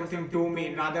looking at something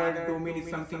domain. Rather, domain is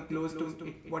something close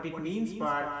to what it means,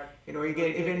 but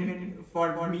again, even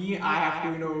for me, I have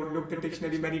to look the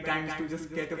dictionary many times to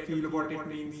just get a feel of what it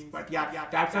means. But yeah,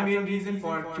 that's the main reason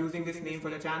for choosing this name for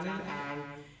the channel. And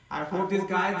I hope this is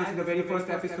the very first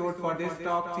episode for this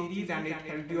talk series, and it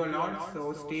helped you a lot.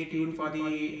 So stay tuned for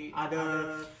the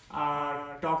other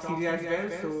talk series as well.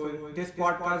 So this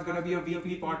podcast is gonna be a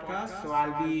weekly podcast. So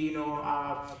I'll be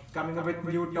coming up with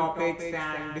new topics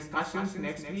and discussions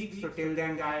next week. So till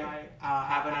then, guys,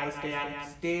 have a nice day and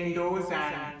stay indoors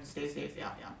and stay safe.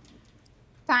 Yeah.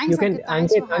 Thanks, You can, Ankit.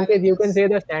 Thanks for Ankit, having you can us. say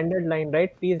the standard line,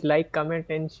 right? Please like, comment,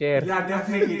 and share. Yeah,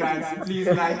 definitely, guys. Please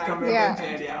like, comment,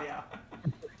 and share. Yeah.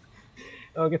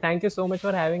 Okay, thank you so much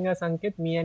for having us, Ankit. Me and